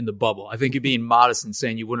thrived in the bubble. I think you're being modest in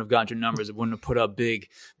saying you wouldn't have gotten your numbers. It wouldn't have put up big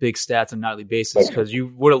stats on a nightly basis because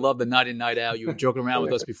you would have loved the night in, night out. You were joking around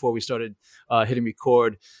with us before we started hitting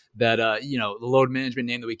record that, the load management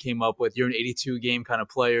name that we came up with, you're an 82 game kind of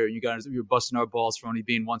player. And you're busting our balls for only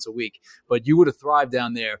being once a week. But you would have thrived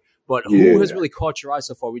down there. But who has really caught your eye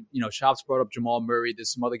so far? Shops brought up Jamal Murray.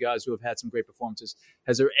 There's some other guys who have had some great performances.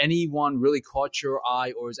 Has there anyone really caught your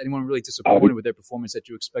eye, or is anyone really disappointed with their performance that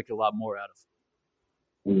you expected a lot more out of?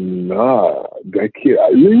 Nah, that kid.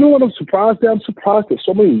 You know what I'm surprised at? I'm surprised that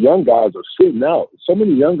so many young guys are sitting out. So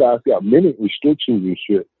many young guys got minute restrictions and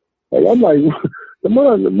shit. Like, I'm like, the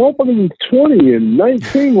motherfucker is 20 and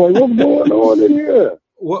 19. Like, what's going on in here?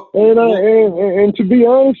 And to be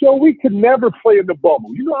honest, yo, we could never play in the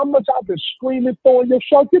bubble. You know how much I've been screaming, throwing your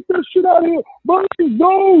shot, get that shit out of here. Buddy,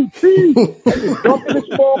 go, T. Dumping this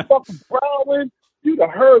motherfucker growling. You'd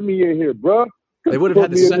have heard me in here, bro. They would have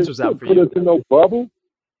had the sensors out for you. Put us in no bubble.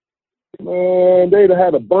 Man, they'd have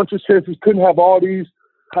had a bunch of sensors. Couldn't have all these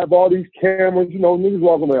cameras. You know, niggas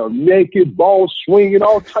walking around naked, balls swinging,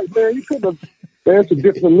 all type. Man, you couldn't have. Man, it's a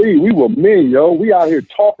different league. We were men, yo. We out here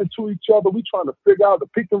talking to each other. We trying to figure out the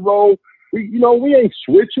pick and roll. We ain't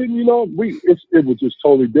switching. You know, it was just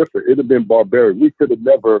totally different. It'd have been barbaric. We could have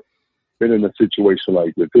never been in a situation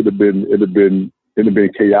like this. It'd have been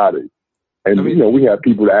chaotic. And you know, we had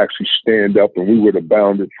people to actually stand up, and we would have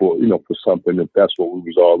bounded for something if that's what we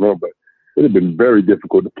was all on. But it'd have been very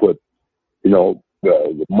difficult to put,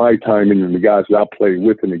 my timing and the guys that I played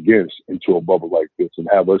with and against into a bubble like this, and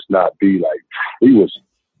have us not be like we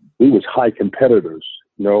was high competitors.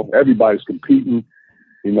 You know, everybody's competing.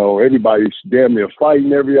 You know, everybody's damn near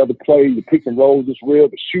fighting every other play. The pick and rolls is real.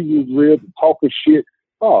 The shooting is real. The talking shit.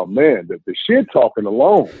 Oh man, the shit talking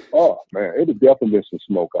alone. Oh man, it'd have definitely been some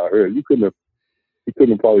smoke out here. You couldn't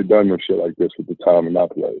have probably done no shit like this with the time and I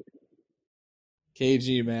played.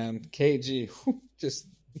 KG, man, KG, just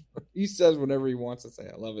he says whatever he wants to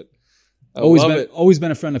say. I love it. Always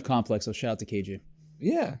been a friend of Complex. So shout out to KG.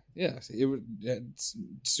 Yeah.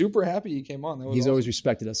 Super happy he came on. He's awesome. Always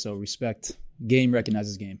respected us. So respect. Game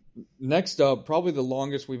recognizes game. Next up, probably the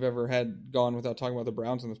longest we've ever had gone without talking about the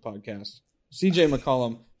Browns in this podcast. CJ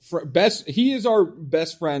McCollum, he is our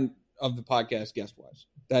best friend of the podcast, guest-wise.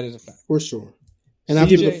 That is a fact. For sure. And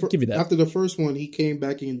CJ, after the first one, he came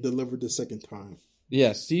back and delivered the second time.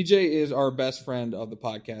 Yes, CJ is our best friend of the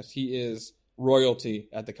podcast. He is royalty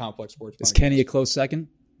at the Complex Sports Podcast. Is Kenny a close second?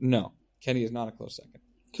 No, Kenny is not a close second.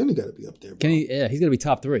 Kenny got to be up there, bro. Kenny, yeah, he's got to be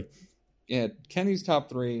top 3. Yeah, Kenny's top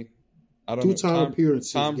 3. I don't know. Two-time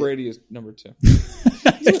appearances. Tom Brady is number 2.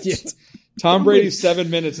 Tom Brady's 7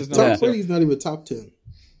 minutes is number 2. Tom Brady's not even top 10.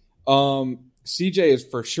 CJ is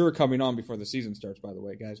for sure coming on before the season starts, by the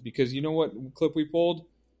way, guys, because you know what clip we pulled?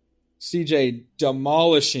 CJ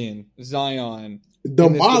demolishing Zion.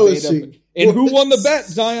 Demolishing. And who won the bet,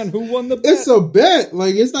 Zion? Who won the bet? It's a bet.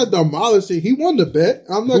 Like, it's not demolishing. He won the bet.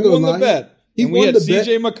 I'm not going to lie. Who won the bet? He and we had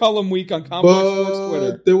CJ McCollum week on Complex Sports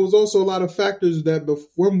Twitter. There was also a lot of factors that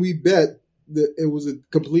when we bet, that it was a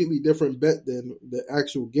completely different bet than the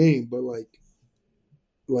actual game. But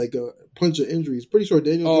like a bunch of injuries. Pretty sure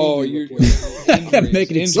Daniel. Oh, you're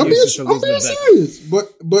making excuses. I'm being serious.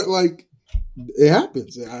 But like it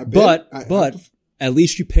happens. But at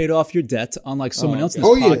least you paid off your debt, unlike someone else in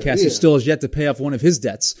this podcast who still has yet to pay off one of his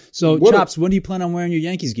dets. So, Chops, when do you plan on wearing your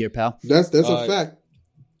Yankees gear, pal? That's a fact.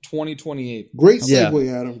 2028. Great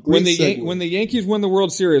segue, Adam. Great when the Yankees win the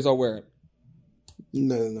World Series, I'll wear it.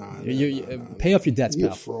 No. Pay off your debts, pal.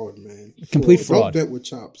 You're a fraud, man. Complete fraud. Don't bet with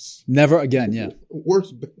Chops. Never again, yeah.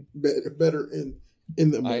 Worst better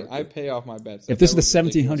in the market. I pay off my bets. If this is the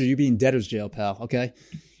 1700, you'd be in debtor's jail, pal, okay?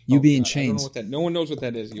 You be in chains. I don't know no one knows what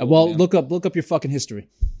that is. Well, look up your fucking history.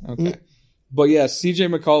 Okay. But yeah,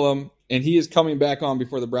 CJ McCollum, and he is coming back on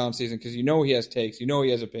before the Browns season because you know he has takes. You know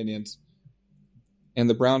he has opinions. And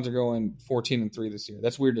the Browns are going 14-3 this year.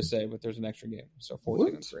 That's weird to say, but there's an extra game. So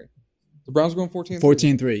 14-3. The Browns are going 14-3?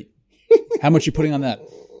 14-3. How much you putting on that?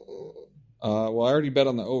 Well, I already bet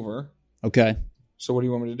on the over. Okay. So what do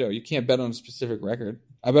you want me to do? You can't bet on a specific record.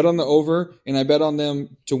 I bet on the over, and I bet on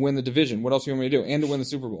them to win the division. What else do you want me to do? And to win the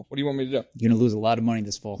Super Bowl. What do you want me to do? You're going to lose a lot of money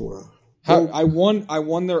this fall. Wow. I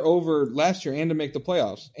won their over last year and to make the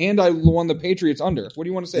playoffs. And I won the Patriots under. What do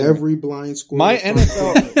you want to say? Every blind squirrel. My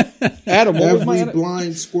NFL. Adam, what was my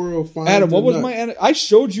blind squirrel finds Adam, what was my I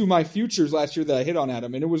showed you my futures last year that I hit on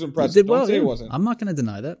Adam, and it was impressive. Don't say it wasn't. I'm not going to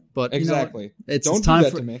deny that, but exactly. Don't do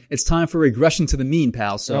that to me. It's time for regression to the mean,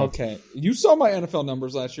 pal. So okay, you saw my NFL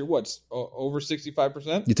numbers last year. What, over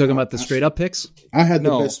 65%? You talking about the straight up picks? I had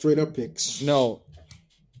the best straight up picks. No,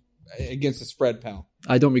 against the spread, pal.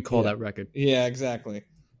 I don't recall that record. Yeah, exactly.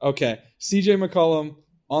 Okay, CJ McCollum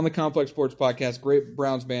on the Complex Sports Podcast. Great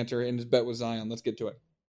Browns banter and his bet with Zion. Let's get to it.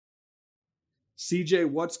 CJ,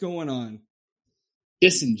 what's going on?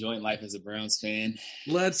 Just enjoying life as a Browns fan.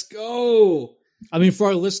 Let's go. I mean, for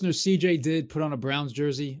our listeners, CJ did put on a Browns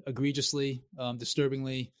jersey egregiously,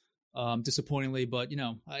 disturbingly, disappointingly. But,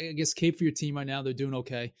 I guess cape for your team right now. They're doing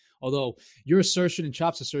okay. Although your assertion and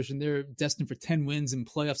Chop's assertion, they're destined for 10 wins and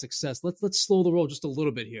playoff success. Let's slow the roll just a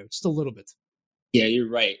little bit here. Just a little bit. Yeah, you're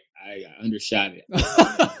right. I undershot it.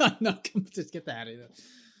 No, just get that out of here.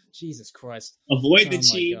 Jesus Christ. Avoid the Oh, my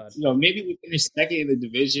Chiefs. God. You know, maybe we finish second in the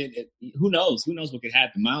division. Who knows? Who knows what could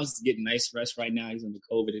happen? Miles is getting nice rest right now. He's on the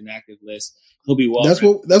COVID inactive list. He'll be well. That's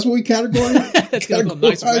what we Nice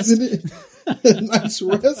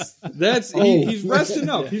rest. Nice rest. He's resting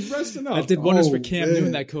up. He's resting up. That did wonders for Cam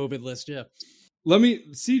Newton, that COVID list, yeah.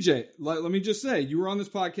 CJ, let me just say, you were on this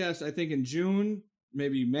podcast, I think in June,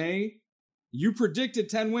 maybe May. You predicted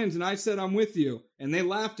 10 wins, and I said I'm with you, and they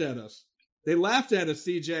laughed at us. They laughed at us,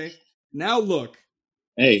 CJ. Now look.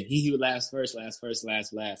 Hey, he who laughs first, last.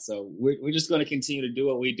 So we're just going to continue to do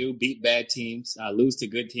what we do, beat bad teams, lose to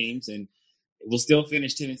good teams, and we'll still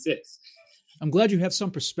finish 10-6. I'm glad you have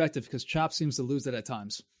some perspective because Chop seems to lose that at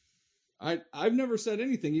times. I've never said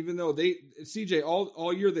anything, even though CJ,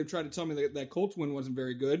 all year they've tried to tell me that Colts win wasn't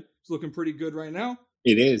very good. It's looking pretty good right now.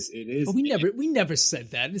 It is. But we never said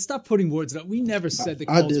that. And stop putting words out. We never said the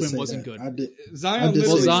Colts win wasn't good. I did. Zion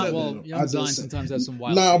young Zion sometimes has some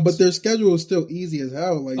wild. Nah, but their schedule is still easy as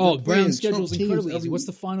hell. Like Brown's schedule is incredibly easy. What's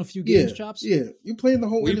the final few games, Chops? Yeah, you're playing the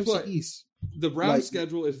whole NFC East. The Browns'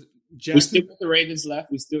 schedule is Jackson. We still got the Ravens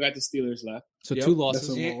left. We still got the Steelers left. So 2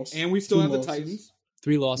 losses, and we still have the Titans.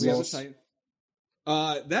 3 losses. We have the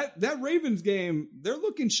Titans. That Ravens game, they're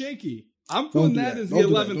looking shaky. I'm putting that as the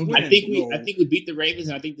 11th win. I think we beat the Ravens,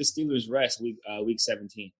 and I think the Steelers rest week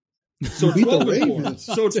 17. So 12-4.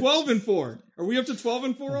 So 12-4. Are we up to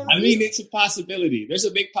 12-4 already? I mean, it's a possibility. There's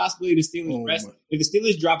a big possibility the Steelers rest. If the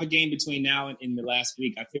Steelers drop a game between now and in the last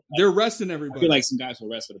week, I feel like they're resting everybody. I feel like some guys will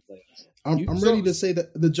rest for the playoffs. I'm ready to say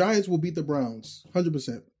that the Giants will beat the Browns,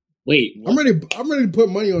 100%. Wait, what? I'm ready to put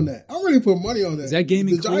money on that. Is that game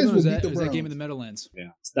in the Giants Cleveland? will Is that game in the Meadowlands?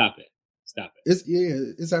 Yeah, stop it.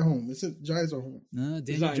 It's at home. Giants are home.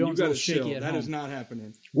 Daniel Jones is shaky at home. That is not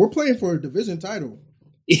happening. We're playing for a division title.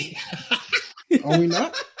 Are we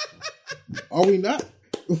not?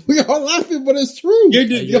 We are laughing, but it's true. You're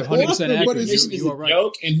 100% accurate. This is you a are right.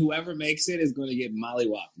 joke, and whoever makes it is going to get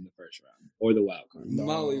mollywopped in the first round or the wild card.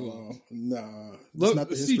 Mollywop. Nah.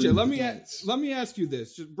 CJ, let me ask you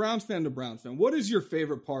this: just Browns fan to Browns fan, what is your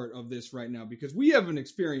favorite part of this right now? Because we haven't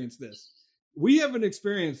experienced this.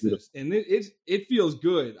 And it feels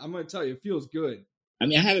good. I'm going to tell you, it feels good. I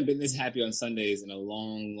mean, I haven't been this happy on Sundays in a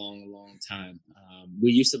long, long, long time.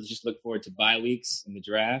 We used to just look forward to bye weeks and the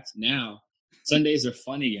draft. Now, Sundays are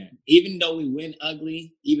fun again. Even though we win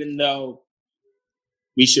ugly, even though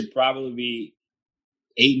we should probably be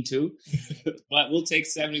 8-2, but we'll take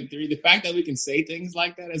 7-3. The fact that we can say things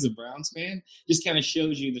like that as a Browns fan just kind of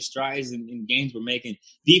shows you the strides in games we're making.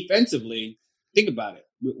 Defensively, think about it.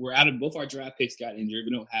 We're out of both our draft picks got injured.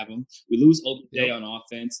 We don't have them. We lose OBJ on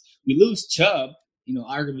offense. We lose Chubb,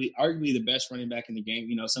 arguably the best running back in the game.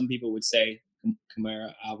 Some people would say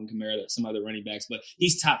Alvin Kamara, some other running backs, but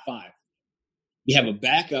he's top 5. We have a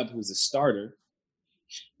backup who's a starter.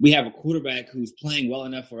 We have a quarterback who's playing well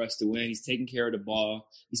enough for us to win. He's taking care of the ball.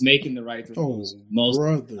 He's making the right throws most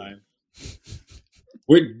of the time.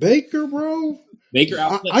 We're Baker, bro. Baker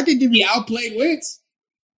outplayed. I can give you outplayed Wentz.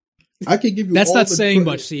 I can give you. That's not saying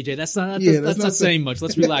much, CJ. That's not saying much.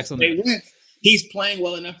 Let's relax on that. He's playing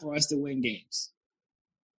well enough for us to win games.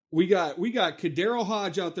 We got Kadero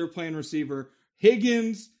Hodge out there playing receiver.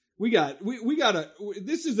 Higgins.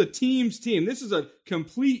 This is a team's team. This is a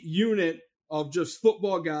complete unit of just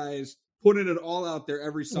football guys putting it all out there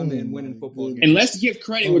every Sunday and winning football games. And let's give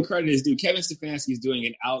credit where credit is due. Kevin Stefanski is doing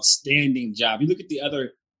an outstanding job. You look at the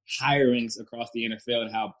other hirings across the NFL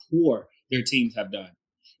and how poor their teams have done.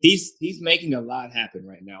 He's making a lot happen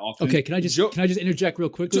right now. Okay, can I just interject real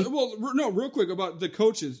quickly? Real quick about the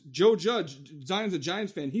coaches. Joe Judge, Zion's a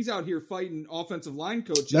Giants fan. He's out here fighting offensive line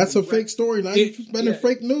coaches. That's a fake story. Now you're spending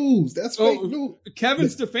fake news. That's fake news. Kevin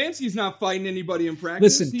Stefanski's not fighting anybody in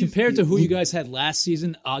practice. Listen, compared to who you guys had last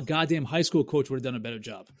season, a goddamn high school coach would have done a better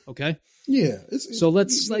job. Okay. Yeah. So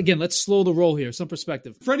let's slow the roll here. Some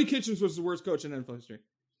perspective. Freddie Kitchens was the worst coach in NFL history.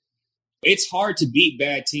 It's hard to beat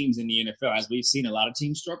bad teams in the NFL, as we've seen a lot of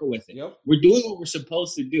teams struggle with it. Yep. We're doing what we're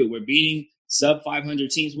supposed to do. We're beating sub-500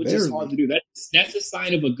 teams, which is hard to do. That's a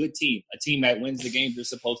sign of a good team, a team that wins the games they're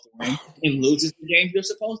supposed to win and loses the games they're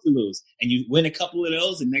supposed to lose. And you win a couple of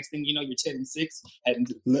those, and next thing you know, you're 10-6.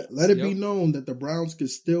 Let it be known that the Browns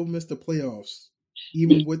could still miss the playoffs,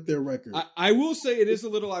 even with their record. I will say it is a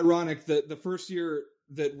little ironic that the first year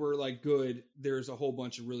that we're good, there's a whole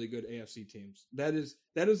bunch of really good AFC teams. That is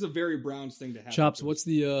a very Browns thing to have. Chops, what's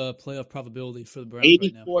the playoff probability for the Browns 84%.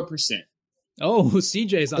 Right now? Oh,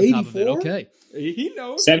 CJ's on 84? Top of it. Okay. He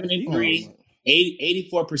knows. 7-3,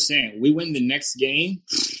 84%. We win the next game,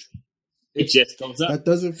 it just goes up. That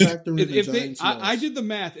doesn't factor in the Giants. I did the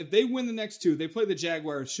math. If they win the next 2, they play the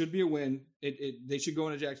Jaguars, should be a win. They should go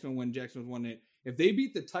into Jacksonville and win. Jacksonville's 1-8. If they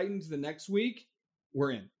beat the Titans the next week,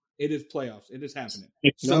 we're in. It is playoffs. It is happening.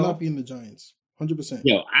 So, not being the Giants. 100%.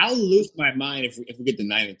 Yo, I'll lose my mind if we get to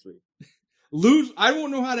 9-3. Lose. I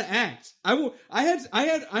won't know how to act. I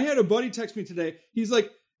had a buddy text me today. He's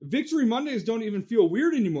like, Victory Mondays don't even feel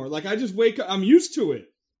weird anymore. Like I just wake up. I'm used to it.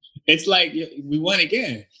 It's like we won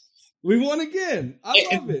again. We won again. I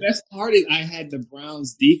love it. The best part is I had the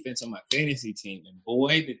Browns defense on my fantasy team, and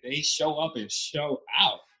boy, did they show up and show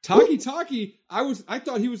out. Taki, I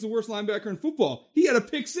thought he was the worst linebacker in football. He had a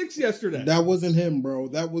pick 6 yesterday. That wasn't him, bro.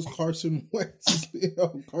 That was Carson Wentz.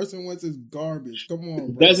 Carson Wentz is garbage. Come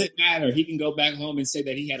on, bro. Doesn't matter. He can go back home and say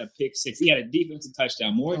that he had a pick 6. He had a defensive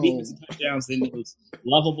touchdown. More defensive touchdowns than those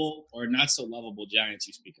lovable or not so lovable Giants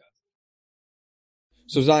you speak of.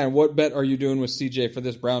 So, Zion, what bet are you doing with CJ for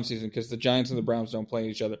this Brown season? Because the Giants and the Browns don't play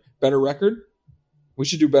each other. Better record? We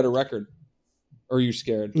should do better record. Or are you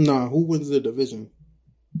scared? Nah, who wins the division?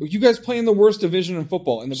 You guys play in the worst division in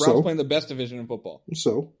football, and the Browns play in the best division in football.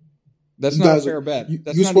 So? That's not a fair bet.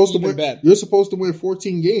 That's you're not supposed an to even win, bet. You're supposed to win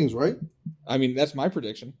 14 games, right? I mean, that's my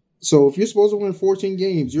prediction. So if you're supposed to win 14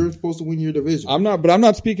 games, you're supposed to win your division. I'm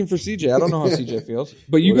not speaking for CJ. I don't know how CJ feels.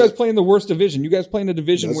 But you guys play in the worst division. You guys play in a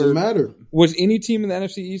division Doesn't where matter. Was any team in the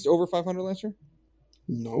NFC East over 500 last year?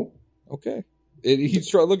 No. Okay.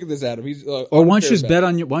 Look at this, Adam. He's or why don't you just bet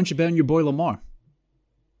on your boy Lamar?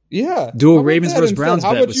 Yeah. Do a Ravens versus Browns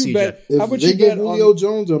bet with CJ. How about you get Julio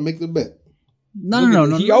Jones or make the bet?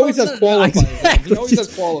 No. He always has qualifiers. He always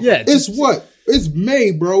has qualifiers. Yeah, it's what? It's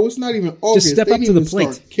May, bro. It's not even August. Just step up to the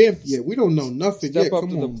plate. Camp yet. We don't know nothing yet. Step up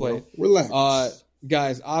Come to on, the plate. Bro. Relax.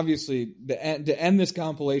 Guys, obviously, to end this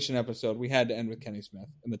compilation episode, we had to end with Kenny Smith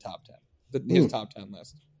in the top 10. His top 10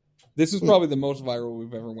 list. This is probably the most viral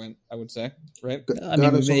we've ever went, I would say, right? Got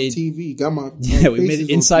us on TV. Got my we made it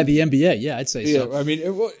inside the NBA. Yeah, I'd say so. Yeah, I mean,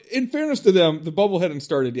 in fairness to them, the bubble hadn't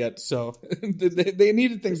started yet, so they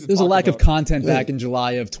needed things to There's talk a lack about. of content back in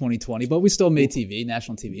July of 2020, but we still made TV,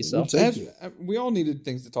 national TV. So we all needed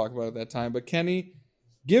things to talk about at that time. But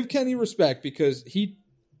give Kenny respect because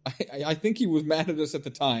I think he was mad at us at the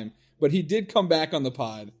time, but he did come back on the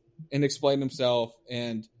pod and explain himself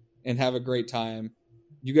and have a great time.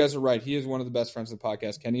 You guys are right. He is one of the best friends of the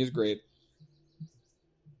podcast. Kenny is great.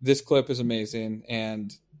 This clip is amazing,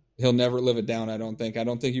 and he'll never live it down, I don't think. I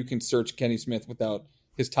don't think you can search Kenny Smith without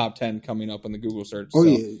his top 10 coming up in the Google search.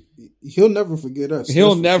 Yeah. He'll never forget us.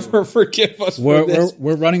 He'll never forgive us for this.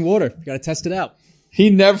 We're running water. Got to test it out.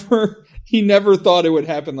 He never thought it would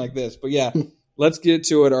happen like this. But yeah, let's get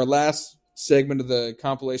to it. Our last segment of the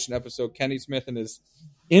compilation episode, Kenny Smith and his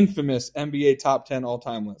infamous NBA top 10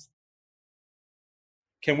 all-time list.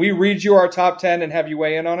 Can we read you our top 10 and have you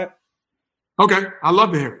weigh in on it? Okay, I'd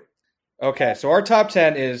love to hear it. Okay, so our top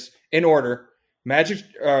 10 is, in order,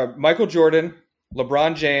 Michael Jordan,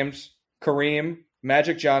 LeBron James, Kareem,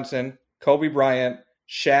 Magic Johnson, Kobe Bryant,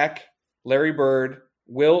 Shaq, Larry Bird,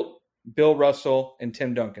 Wilt, Bill Russell, and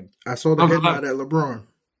Tim Duncan. I saw the headline at LeBron.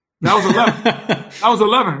 That was 11. That was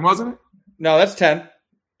 11, wasn't it? No, that's 10.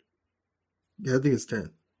 Yeah, I think it's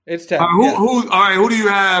 10. It's 10. Who do you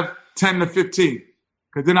have 10 to 15?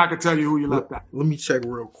 Because then I can tell you who you left out. Let me check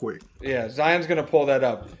real quick. Yeah, Zion's going to pull that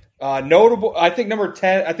up. Notable, I think number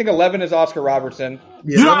 10, I think 11 is Oscar Robertson.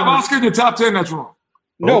 Yeah, you don't have Oscar in your top 10, that's wrong.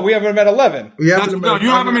 No, we have him at 11. You have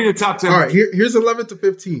him in your top 10. All right, here's 11 to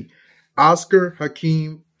 15. Oscar,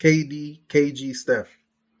 Hakeem, KD, KG, Steph.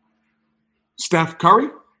 Steph Curry?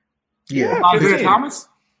 Yeah. Isaiah Thomas?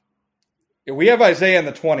 Yeah, we have Isaiah in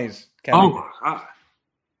the 20s, Kenny. Oh, my God.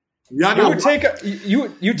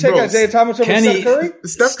 You take Isaiah Thomas over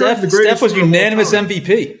Steph Curry? Steph was unanimous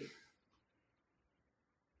MVP.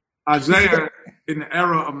 Isaiah, in the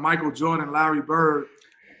era of Michael Jordan, Larry Bird,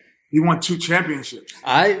 he won 2 championships.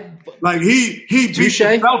 He beat the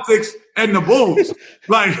Celtics and the Bulls.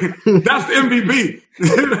 That's the MVP.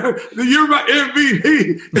 You're my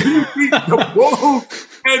MVP. You beat the Bulls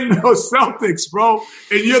and the Celtics, bro,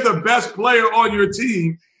 and you're the best player on your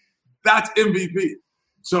team. That's MVP.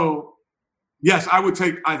 So, yes, I would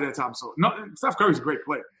take Isaiah Thomas. No, Steph Curry's a great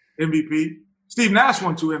player. MVP. Steve Nash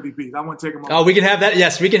won 2 MVPs. I wouldn't take him. Oh, we can have that.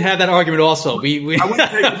 Yes, we can have that argument also. We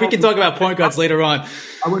can talk about point guards later on.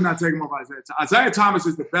 I would not take him over Isaiah Thomas. Isaiah Thomas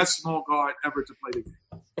is the best small guard ever to play the game.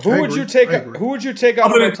 Who would you take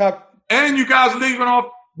out of the top? And you guys leaving off.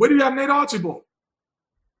 Where do you have Nate Archibald?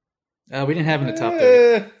 We didn't have him in the top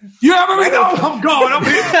 30. You haven't been. I'm going. I'm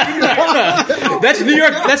here. That's New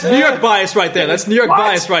York. That's New York bias right there. That's New York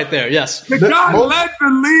bias right there. Yes. The guy led the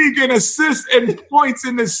league in assists and points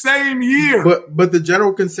in the same year. But the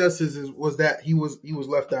general consensus was that he was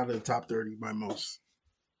left out of the top 30 by most.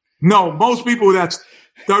 No, most people that's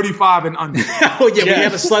 35 and under. Oh, yeah, we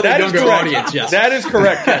have a slightly younger audience, yes. That is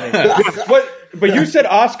correct, Kenny. But you said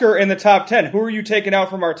Oscar in the top 10. Who are you taking out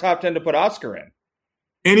from our top 10 to put Oscar in?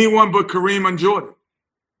 Anyone but Kareem and Jordan.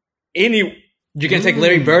 You're going to take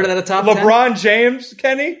Larry Bird out of the top 10? LeBron James,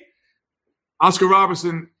 Kenny? Oscar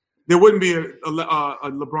Robertson. There wouldn't be a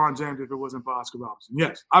LeBron James if it wasn't for Oscar Robertson.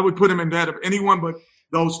 Yes, I would put him in that of anyone but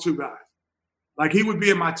those two guys. Like, he would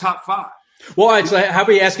be in my top 5. Well, all right, so how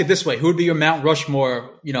about you ask it this way? Who would be your Mount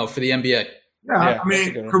Rushmore, for the NBA? Yeah, I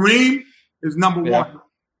mean, Kareem is number one.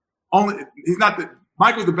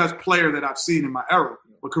 Michael's the best player that I've seen in my era,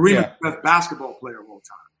 but Kareem is the best basketball player of all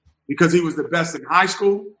time because he was the best in high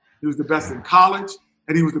school, he was the best in college,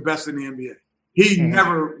 and he was the best in the NBA. He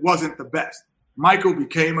never wasn't the best. Michael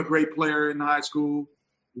became a great player in high school,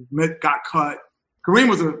 got cut. Kareem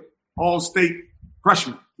was an all-state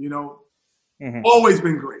freshman, always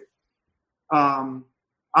been great.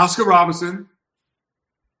 Oscar Robertson,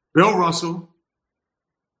 Bill Russell,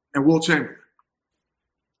 and Will Chamberlain.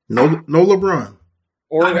 No LeBron.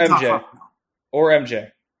 Or MJ. Or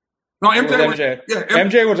MJ. No, MJ.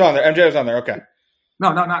 MJ was on there. MJ was on there. Okay.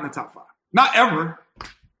 No, not in the top 5. Not ever.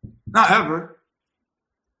 Not ever.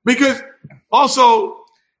 Because also,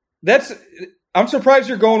 I'm surprised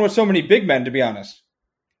you're going with so many big men, to be honest.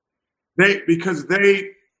 Because they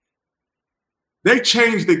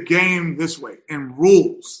changed the game this way in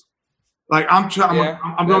rules. Like I'm going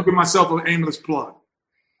to give myself an aimless plug.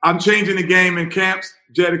 I'm changing the game in camps,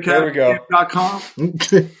 jedacamp.com.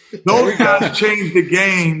 Those guys changed the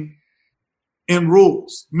game in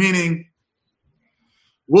rules, meaning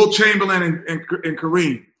Will Chamberlain and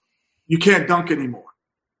Kareem, you can't dunk anymore.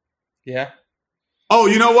 Yeah. Oh,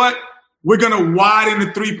 you know what? We're going to widen the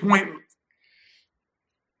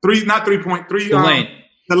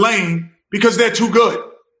the lane because they're too good.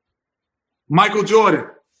 Michael Jordan,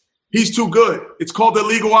 he's too good. It's called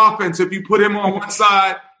illegal offense. If you put him on one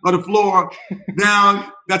side of the floor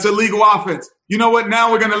down, that's illegal offense. You know what?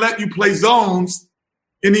 Now we're going to let you play zones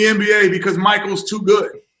in the NBA because Michael's too good.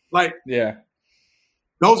 Like,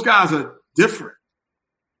 those guys are different.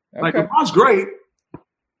 Okay. Like, LeBron's great.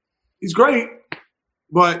 He's great.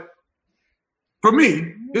 But for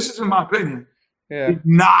me, this is in my opinion, he's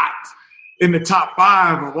not in the top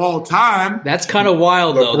 5 of all time. That's kind of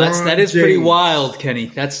wild, though. That is pretty wild, Kenny.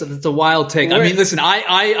 That's a wild take. I mean, listen,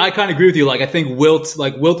 I kind of agree with you. Like, I think Wilt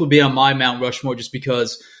would be on my Mount Rushmore just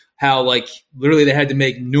because how, like, literally they had to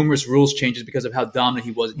make numerous rules changes because of how dominant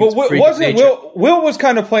he was. But wasn't Will was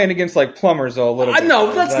kind of playing against, like, plumbers, though, a little bit. No,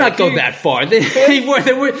 let's not go that far.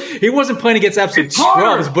 He wasn't playing against absolute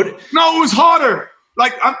scrubs. But no, it was harder.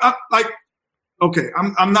 Like, I'm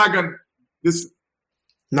not going to – this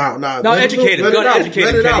 – No, educated. Go ahead,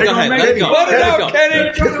 educated. Go ahead. Let it go. Let it out,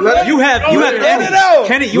 Kenny. You have Emmys.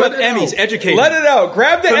 Kenny, you have Emmys. Educated. Let it out.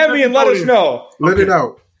 Grab the Emmy and let us know. Let it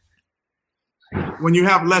out. When you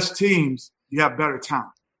have less teams, you have better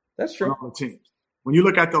talent. That's true. On teams. When you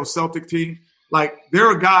look at those Celtic teams, like there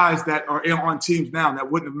are guys that are on teams now that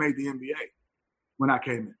wouldn't have made the NBA when I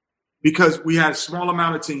came in because we had a small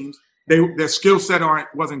amount of teams. Their skill set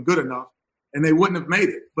wasn't good enough, and they wouldn't have made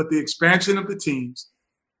it. But the expansion of the teams,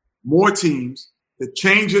 more teams, the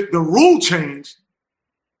rule change.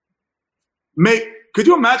 Could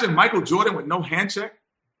you imagine Michael Jordan with no hand check?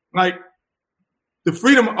 Like the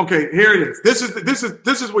freedom. Okay, here it is. This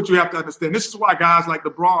is what you have to understand. This is why guys like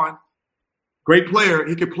LeBron, great player,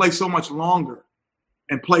 he could play so much longer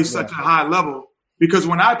and play such a high level. Because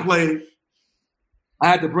when I played, I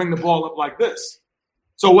had to bring the ball up like this.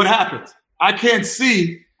 So what happens? I can't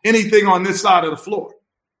see anything on this side of the floor.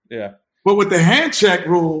 Yeah. But with the hand check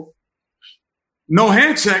rule, no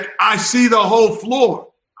hand check, I see the whole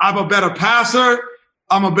floor. I'm a better passer.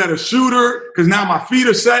 I'm a better shooter because now my feet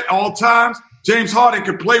are set all times. James Harden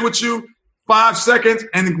could play with you 5 seconds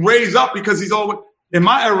and raise up because he's always – in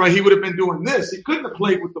my era, he would have been doing this. He couldn't have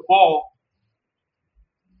played with the ball.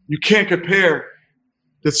 You can't compare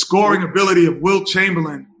the scoring ability of Will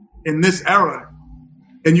Chamberlain in this era,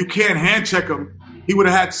 and you can't hand check him. He would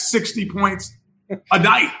have had 60 points a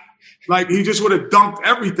night. Like, he just would have dunked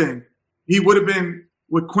everything. He would have been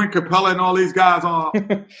with Quint Capella and all these guys on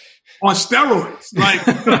steroids. Like,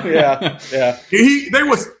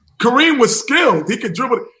 Kareem was skilled. He could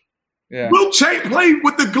dribble. Yeah. Will Chamberlain played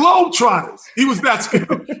with the Globetrotters. He was that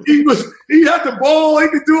skilled. He had the ball. He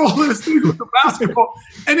could do all this things with the basketball.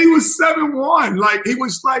 And he was 7'1". Like, he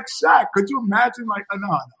was like Shaq. Could you imagine? Like,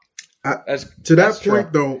 no. To that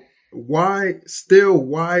point, though, why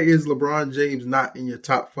is LeBron James not in your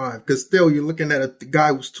top 5? Because still you're looking at a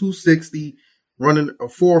guy who's 260, running a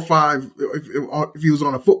 4.5 if he was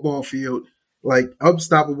on a football field. like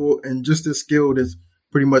unstoppable and just as skilled as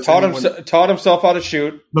pretty much taught himself how to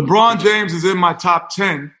shoot. LeBron James is in my top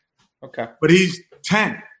 10. Okay, but he's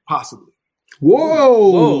 10 possibly.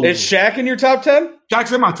 Whoa! Is Shaq in your top 10?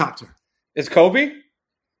 Shaq's in my top 10. Is Kobe?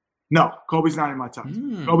 No, Kobe's not in my top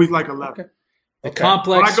 10. Kobe's like 11. Okay. The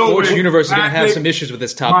complex sports universe is going to have some issues with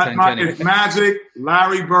this top 10, Kenny. It's Magic,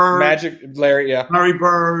 Larry Bird. Larry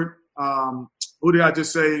Bird. Who did I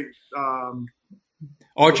just say?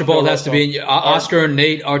 Archibald has to be in Oscar and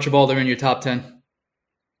Nate Archibald are in your top 10.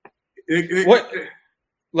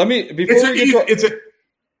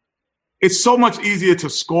 It's so much easier to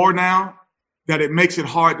score now that it makes it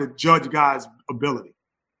hard to judge guys' ability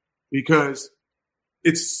because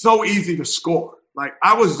it's so easy to score. Like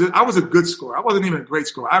I was a good scorer. I wasn't even a great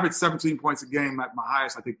scorer. I averaged 17 points a game at my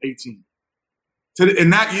highest, I think 18. In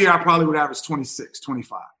that year, I probably would average 26,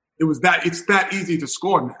 25. It's that easy to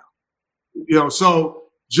score now. So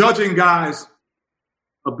judging guys'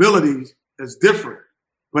 abilities is different.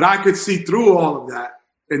 But I could see through all of that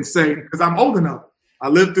and say, because I'm old enough, I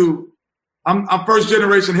lived through, I'm first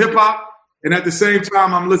generation hip hop. And at the same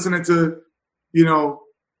time, I'm listening to,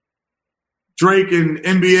 Drake and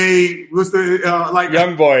NBA. What's the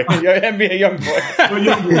Young Boy? NBA Young Boy.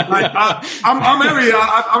 I'm every.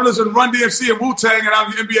 I'm listening to Run DMC and Wu Tang, and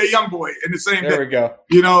I'm the NBA Young Boy in the same day. There we go.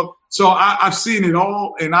 So I've seen it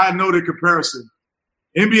all, and I know the comparison.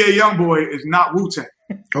 NBA Young Boy is not Wu Tang.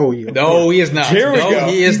 Oh yeah. No, he is not. Here we go.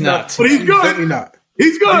 He is not. But he's good. Definitely not.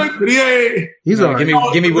 He's good, but he ain't. He's all right.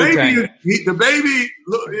 Give me Wu Tang. The baby,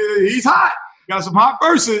 look, he's hot. Got some hot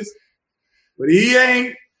verses, but he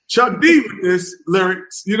ain't Chuck D with this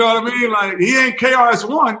lyrics. You know what I mean? Like, he ain't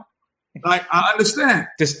KRS-One. Like, I understand.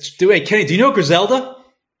 Kenny, do you know Griselda?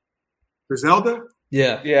 Griselda?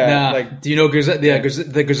 Yeah. Do you know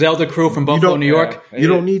the Griselda crew from Buffalo, New York? You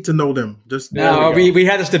don't need to know them. Just we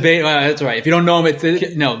had this debate. That's all right. If you don't know them,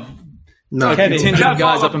 contingent of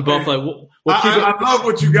guys up in Buffalo. I love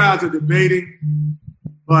what you guys are debating,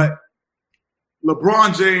 but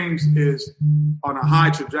LeBron James is on a high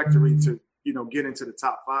trajectory to, get into the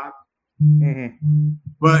top 5. Mm-hmm.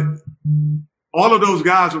 But all of those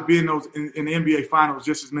guys would be in the NBA Finals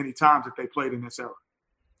just as many times if they played in this era.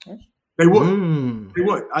 They would. They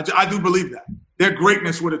would. I do believe that. Their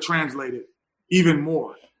greatness would have translated even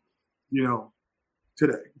more,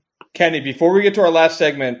 today. Kenny, before we get to our last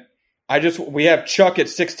segment, we have Chuck at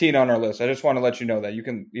 16 on our list. I just want to let you know that you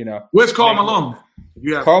can, Where's Karl Malone?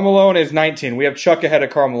 Karl Malone is 19. We have Chuck ahead of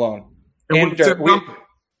Karl Malone. And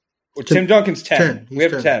Tim Duncan's 10. We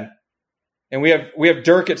have 10. And we have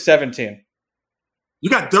Dirk at 17. You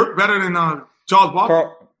got Dirk better than Charles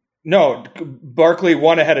Barkley? No, Barkley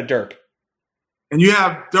one ahead of Dirk. And you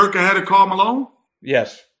have Dirk ahead of Karl Malone?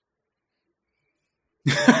 Yes.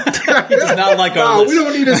 He does not like our list. We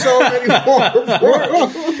don't need to show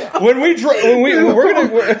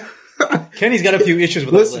anymore. Kenny's got a few issues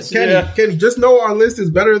with that list. Kenny, just know our list is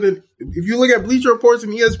better than if you look at Bleacher Reports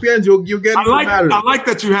and ESPN, you'll get it. I like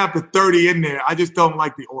that you have the 30 in there. I just don't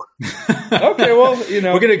like the order. Okay, well, we're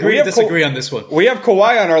going to agree to disagree on this one. We have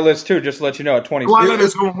Kawhi on our list too. Just to let you know, at 26. Kawhi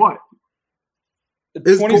Leonard's doing what?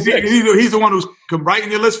 26. He's the one who's writing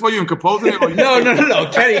your list for you and composing it? No.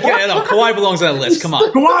 Kenny, Kawhi belongs on that list. Come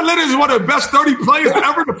on. Kawhi Leonard is one of the best 30 players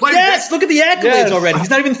ever to play. Yes, look at the accolades already. He's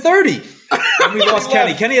not even 30. And we lost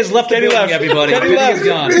Kenny. Kenny has left the building, everybody. Kenny is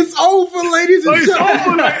gone. It's over, ladies and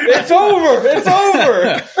gentlemen. It's over.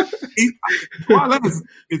 Kawhi Leonard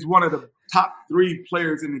is one of the top 3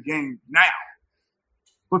 players in the game now.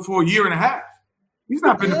 But for a year and a half, he's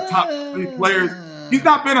not been the top 3 players. He's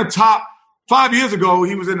not been a top. 5 years ago,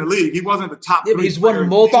 he was in the league. He wasn't the top 3. He's won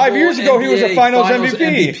multiple 5 years ago, he was a Finals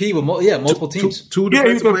MVP. With multiple teams. He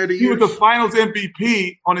was the Finals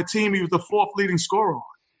MVP on a team. He was the 4th leading scorer on.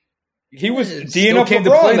 He was D'Lo came to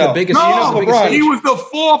play the biggest. He was the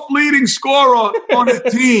 4th leading scorer on the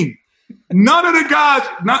team. None of the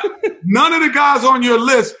guys on your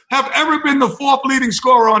list have ever been the 4th leading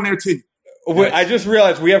scorer on their team. I just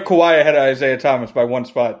realized we have Kawhi ahead of Isaiah Thomas by 1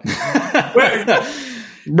 spot.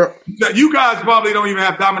 Bro, you guys probably don't even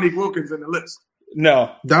have Dominique Wilkins in the list.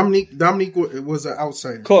 No, Dominique was an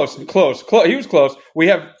outsider. Close. He was close. We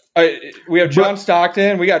have John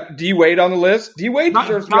Stockton. We got D Wade on the list. D Wade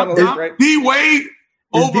deserves to be on the list, right? D Wade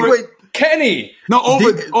over Kenny. No,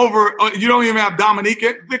 over. You don't even have Dominique.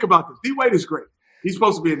 Think about this. D Wade is great. He's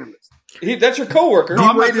supposed to be in the list. That's your coworker. D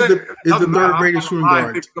Wade is the 3rd greatest shooting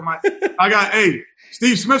guard. I got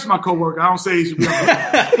Steve Smith's my coworker. I don't say he should be on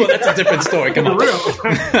the Well, that's a different story. Come on. For real.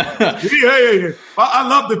 Yeah. I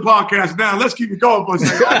love the podcast now. Let's keep it going for a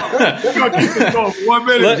second. We're going to keep this going for 1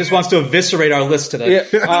 minute. He just wants to eviscerate our list today.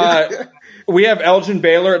 We have Elgin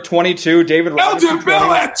Baylor at 22. David Robinson. Elgin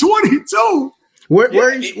Baylor at 22.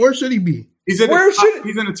 Where should he be? He's in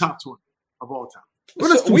the top 20 of all time.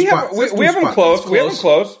 Well, So we have him close. We have him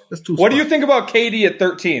close. What do you think about KD at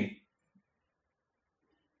 13?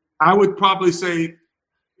 I would probably say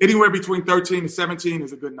anywhere between 13 and 17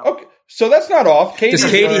 is a good number. Okay, so that's not off. Does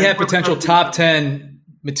KD have potential top 10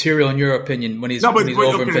 material in your opinion when he's over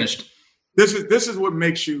and finished? This is what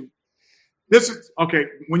makes you. This is okay.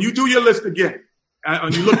 When you do your list again,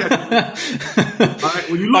 and you look at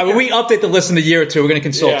when we update the list in a year or two, we're going to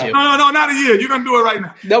consult you. No, not a year. You're going to do it right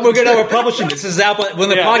now. No, we're publishing. This is out. When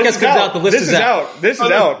the podcast comes out, the list is out. This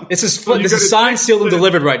is out. This is signed, sealed, and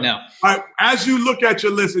delivered right now. All right, as you look at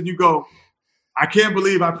your list and you go, I can't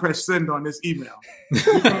believe I pressed send on this email.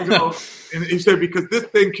 You're gonna go, and you say, because this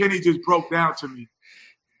thing Kenny just broke down to me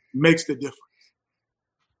makes the difference.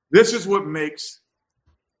 This is what makes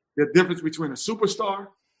the difference between a superstar,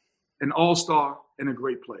 an all-star, and a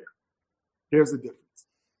great player. Here's the difference.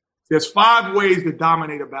 There's 5 ways to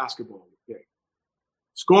dominate a basketball game.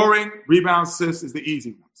 Scoring, rebound, assists is the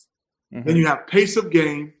easy ones. Mm-hmm. Then you have pace of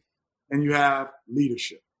game, and you have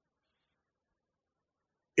leadership.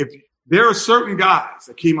 If there are certain guys,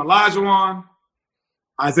 Akeem Olajuwon,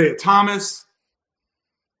 Isaiah Thomas,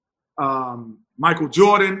 Michael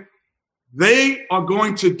Jordan, they are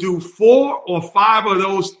going to do 4 or 5 of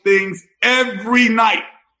those things every night.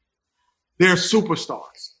 They're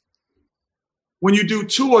superstars. When you do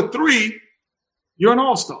 2 or 3, you're an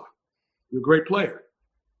all-star. You're a great player.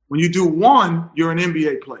 When you do 1, you're an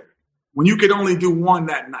NBA player. When you could only do 1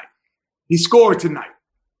 that night. He scored tonight.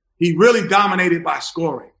 He really dominated by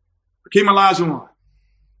scoring. Hakeem Olajuwon,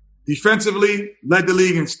 defensively, led the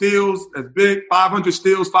league in steals. That's big. 500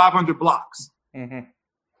 steals, 500 blocks. Mm-hmm.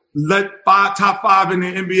 Led top 5 in the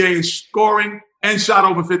NBA in scoring and shot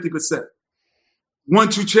over 50%. Won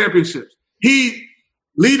 2 championships.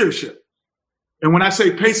 Leadership. And when I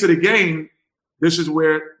say pace of the game, this is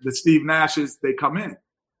where the Steve Nashes, they come in.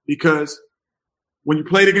 Because when you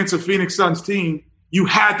played against a Phoenix Suns team, you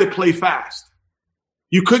had to play fast.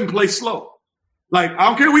 You couldn't play slow. Like, I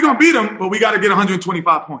don't care, we're going to beat them, but we got to get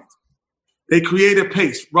 125 points. They create a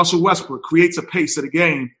pace. Russell Westbrook creates a pace of the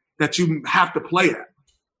game that you have to play at.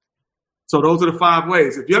 So those are the 5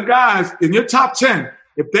 ways. If your guys in your top 10,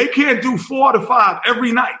 if they can't do 4 to 5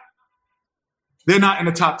 every night, they're not in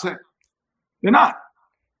the top 10. They're not.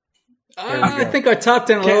 I think our top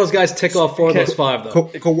 10, all those guys tick off 4 of those 5, though.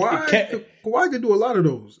 Kawhi can do a lot of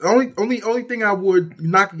those. Only thing I would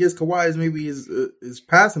knock against Kawhi is maybe his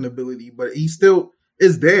passing ability, but he still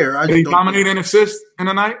is there. Can he dominate an assist in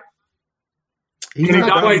a night? He's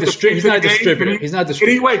not a distributor. He's not a distributor. He's not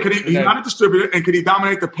a distributor, and can he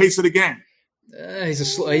dominate the pace of the game?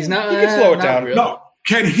 He's not. He can slow it down. Really. No.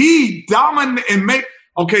 Can he dominate and make?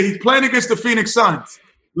 Okay, he's playing against the Phoenix Suns.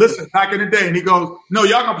 Listen, back in the day, and he goes, "No,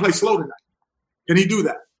 y'all gonna play slow tonight." Can he do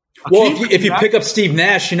that? Well, if you pick up Steve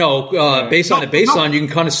Nash, based on you can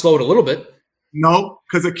kind of slow it a little bit. No,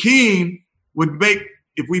 because Akeem would make,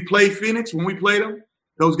 if we played Phoenix, when we played them,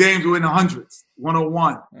 those games were in the hundreds,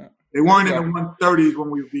 101. Yeah. They weren't in the 130s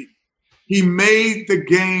when we were beat. He made the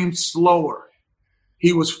game slower.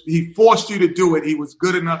 He forced you to do it. He was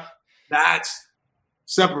good enough. That's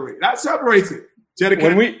separated. That separates it.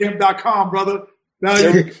 JedicateDM.com, brother. Now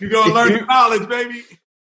you're going to learn the knowledge, baby.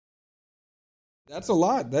 That's a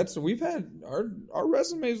lot. We've had our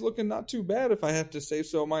resumes looking not too bad, if I have to say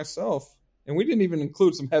so myself. And we didn't even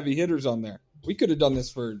include some heavy hitters on there. We could have done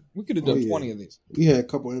 20 of these. We had a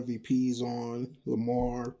couple MVPs on,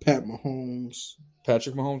 Lamar, Pat Mahomes.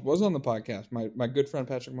 Patrick Mahomes was on the podcast. My good friend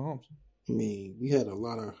Patrick Mahomes. I mean, we had a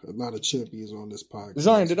lot of champions on this podcast.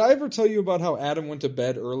 Zion, did I ever tell you about how Adam went to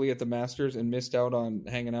bed early at the Masters and missed out on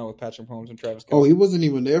hanging out with Patrick Mahomes and Travis Kelce? Oh, he wasn't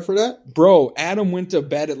even there for that? Bro, Adam went to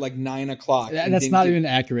bed at like 9 o'clock. That's not even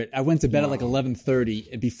accurate. I went to bed at like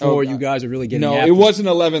 11:30 before you guys are really getting after. It wasn't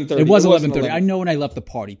 11:30. It was 11:30. I know when I left the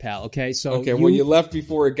party, pal. Okay, so you left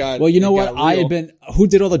before it got. Well, you know what? I had been. Who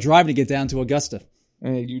did all the driving to get down to Augusta?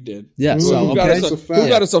 Hey, you did. Yeah. So who got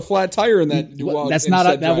us a flat tire in that? That's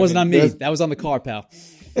not. That wasn't on me. That was on the car, pal.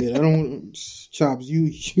 Yeah, I don't. Chops,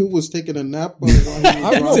 you was taking a nap.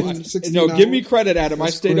 Give me credit, Adam.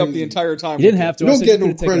 That's I stayed up the entire time. You didn't have to. You don't get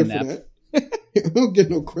no credit for that. You don't get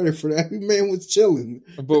no credit for that. Man was chilling.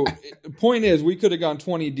 But the point is, we could have gone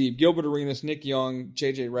 20 deep. Gilbert Arenas, Nick Young,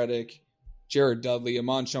 J.J. Redick, Jared Dudley,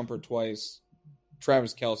 Amon Shumpert twice,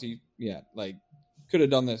 Travis Kelce. Yeah, could have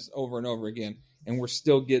done this over and over again. And we're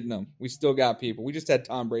still getting them. We still got people. We just had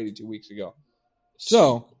Tom Brady 2 weeks ago.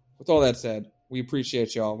 So, with all that said, we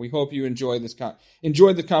appreciate y'all. We hope you enjoyed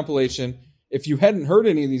the compilation. If you hadn't heard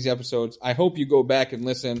any of these episodes, I hope you go back and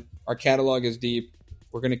listen. Our catalog is deep.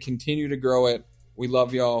 We're going to continue to grow it. We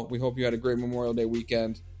love y'all. We hope you had a great Memorial Day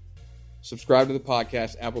weekend. Subscribe to the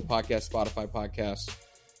podcast, Apple Podcasts, Spotify Podcasts.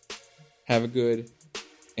 Have a good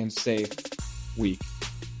and safe week.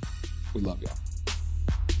 We love y'all.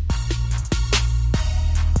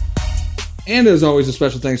 And as always, a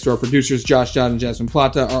special thanks to our producers, Josh Dodd and Jasmine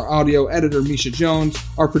Plata, our audio editor, Misha Jones,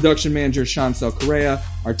 our production manager, Chancel Correa,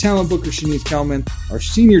 our talent booker, Shanice Kelman, our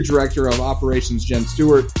senior director of operations, Jen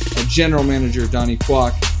Stewart, our general manager, Donnie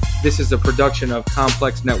Kwok. This is a production of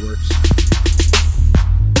Complex Networks.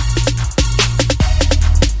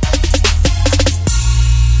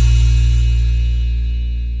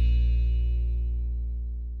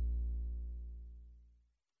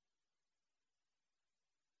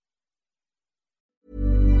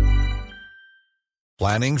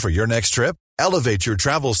 Planning for your next trip? Elevate your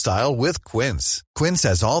travel style with Quince. Quince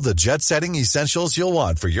has all the jet-setting essentials you'll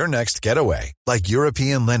want for your next getaway, like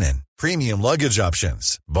European linen, premium luggage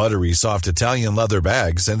options, buttery soft Italian leather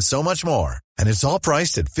bags, and so much more. And it's all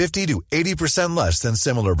priced at 50 to 80% less than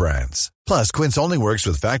similar brands. Plus, Quince only works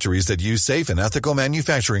with factories that use safe and ethical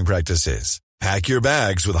manufacturing practices. Pack your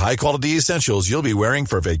bags with high-quality essentials you'll be wearing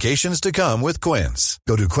for vacations to come with Quince.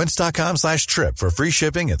 Go to quince.com/trip for free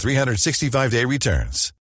shipping and 365-day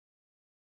returns.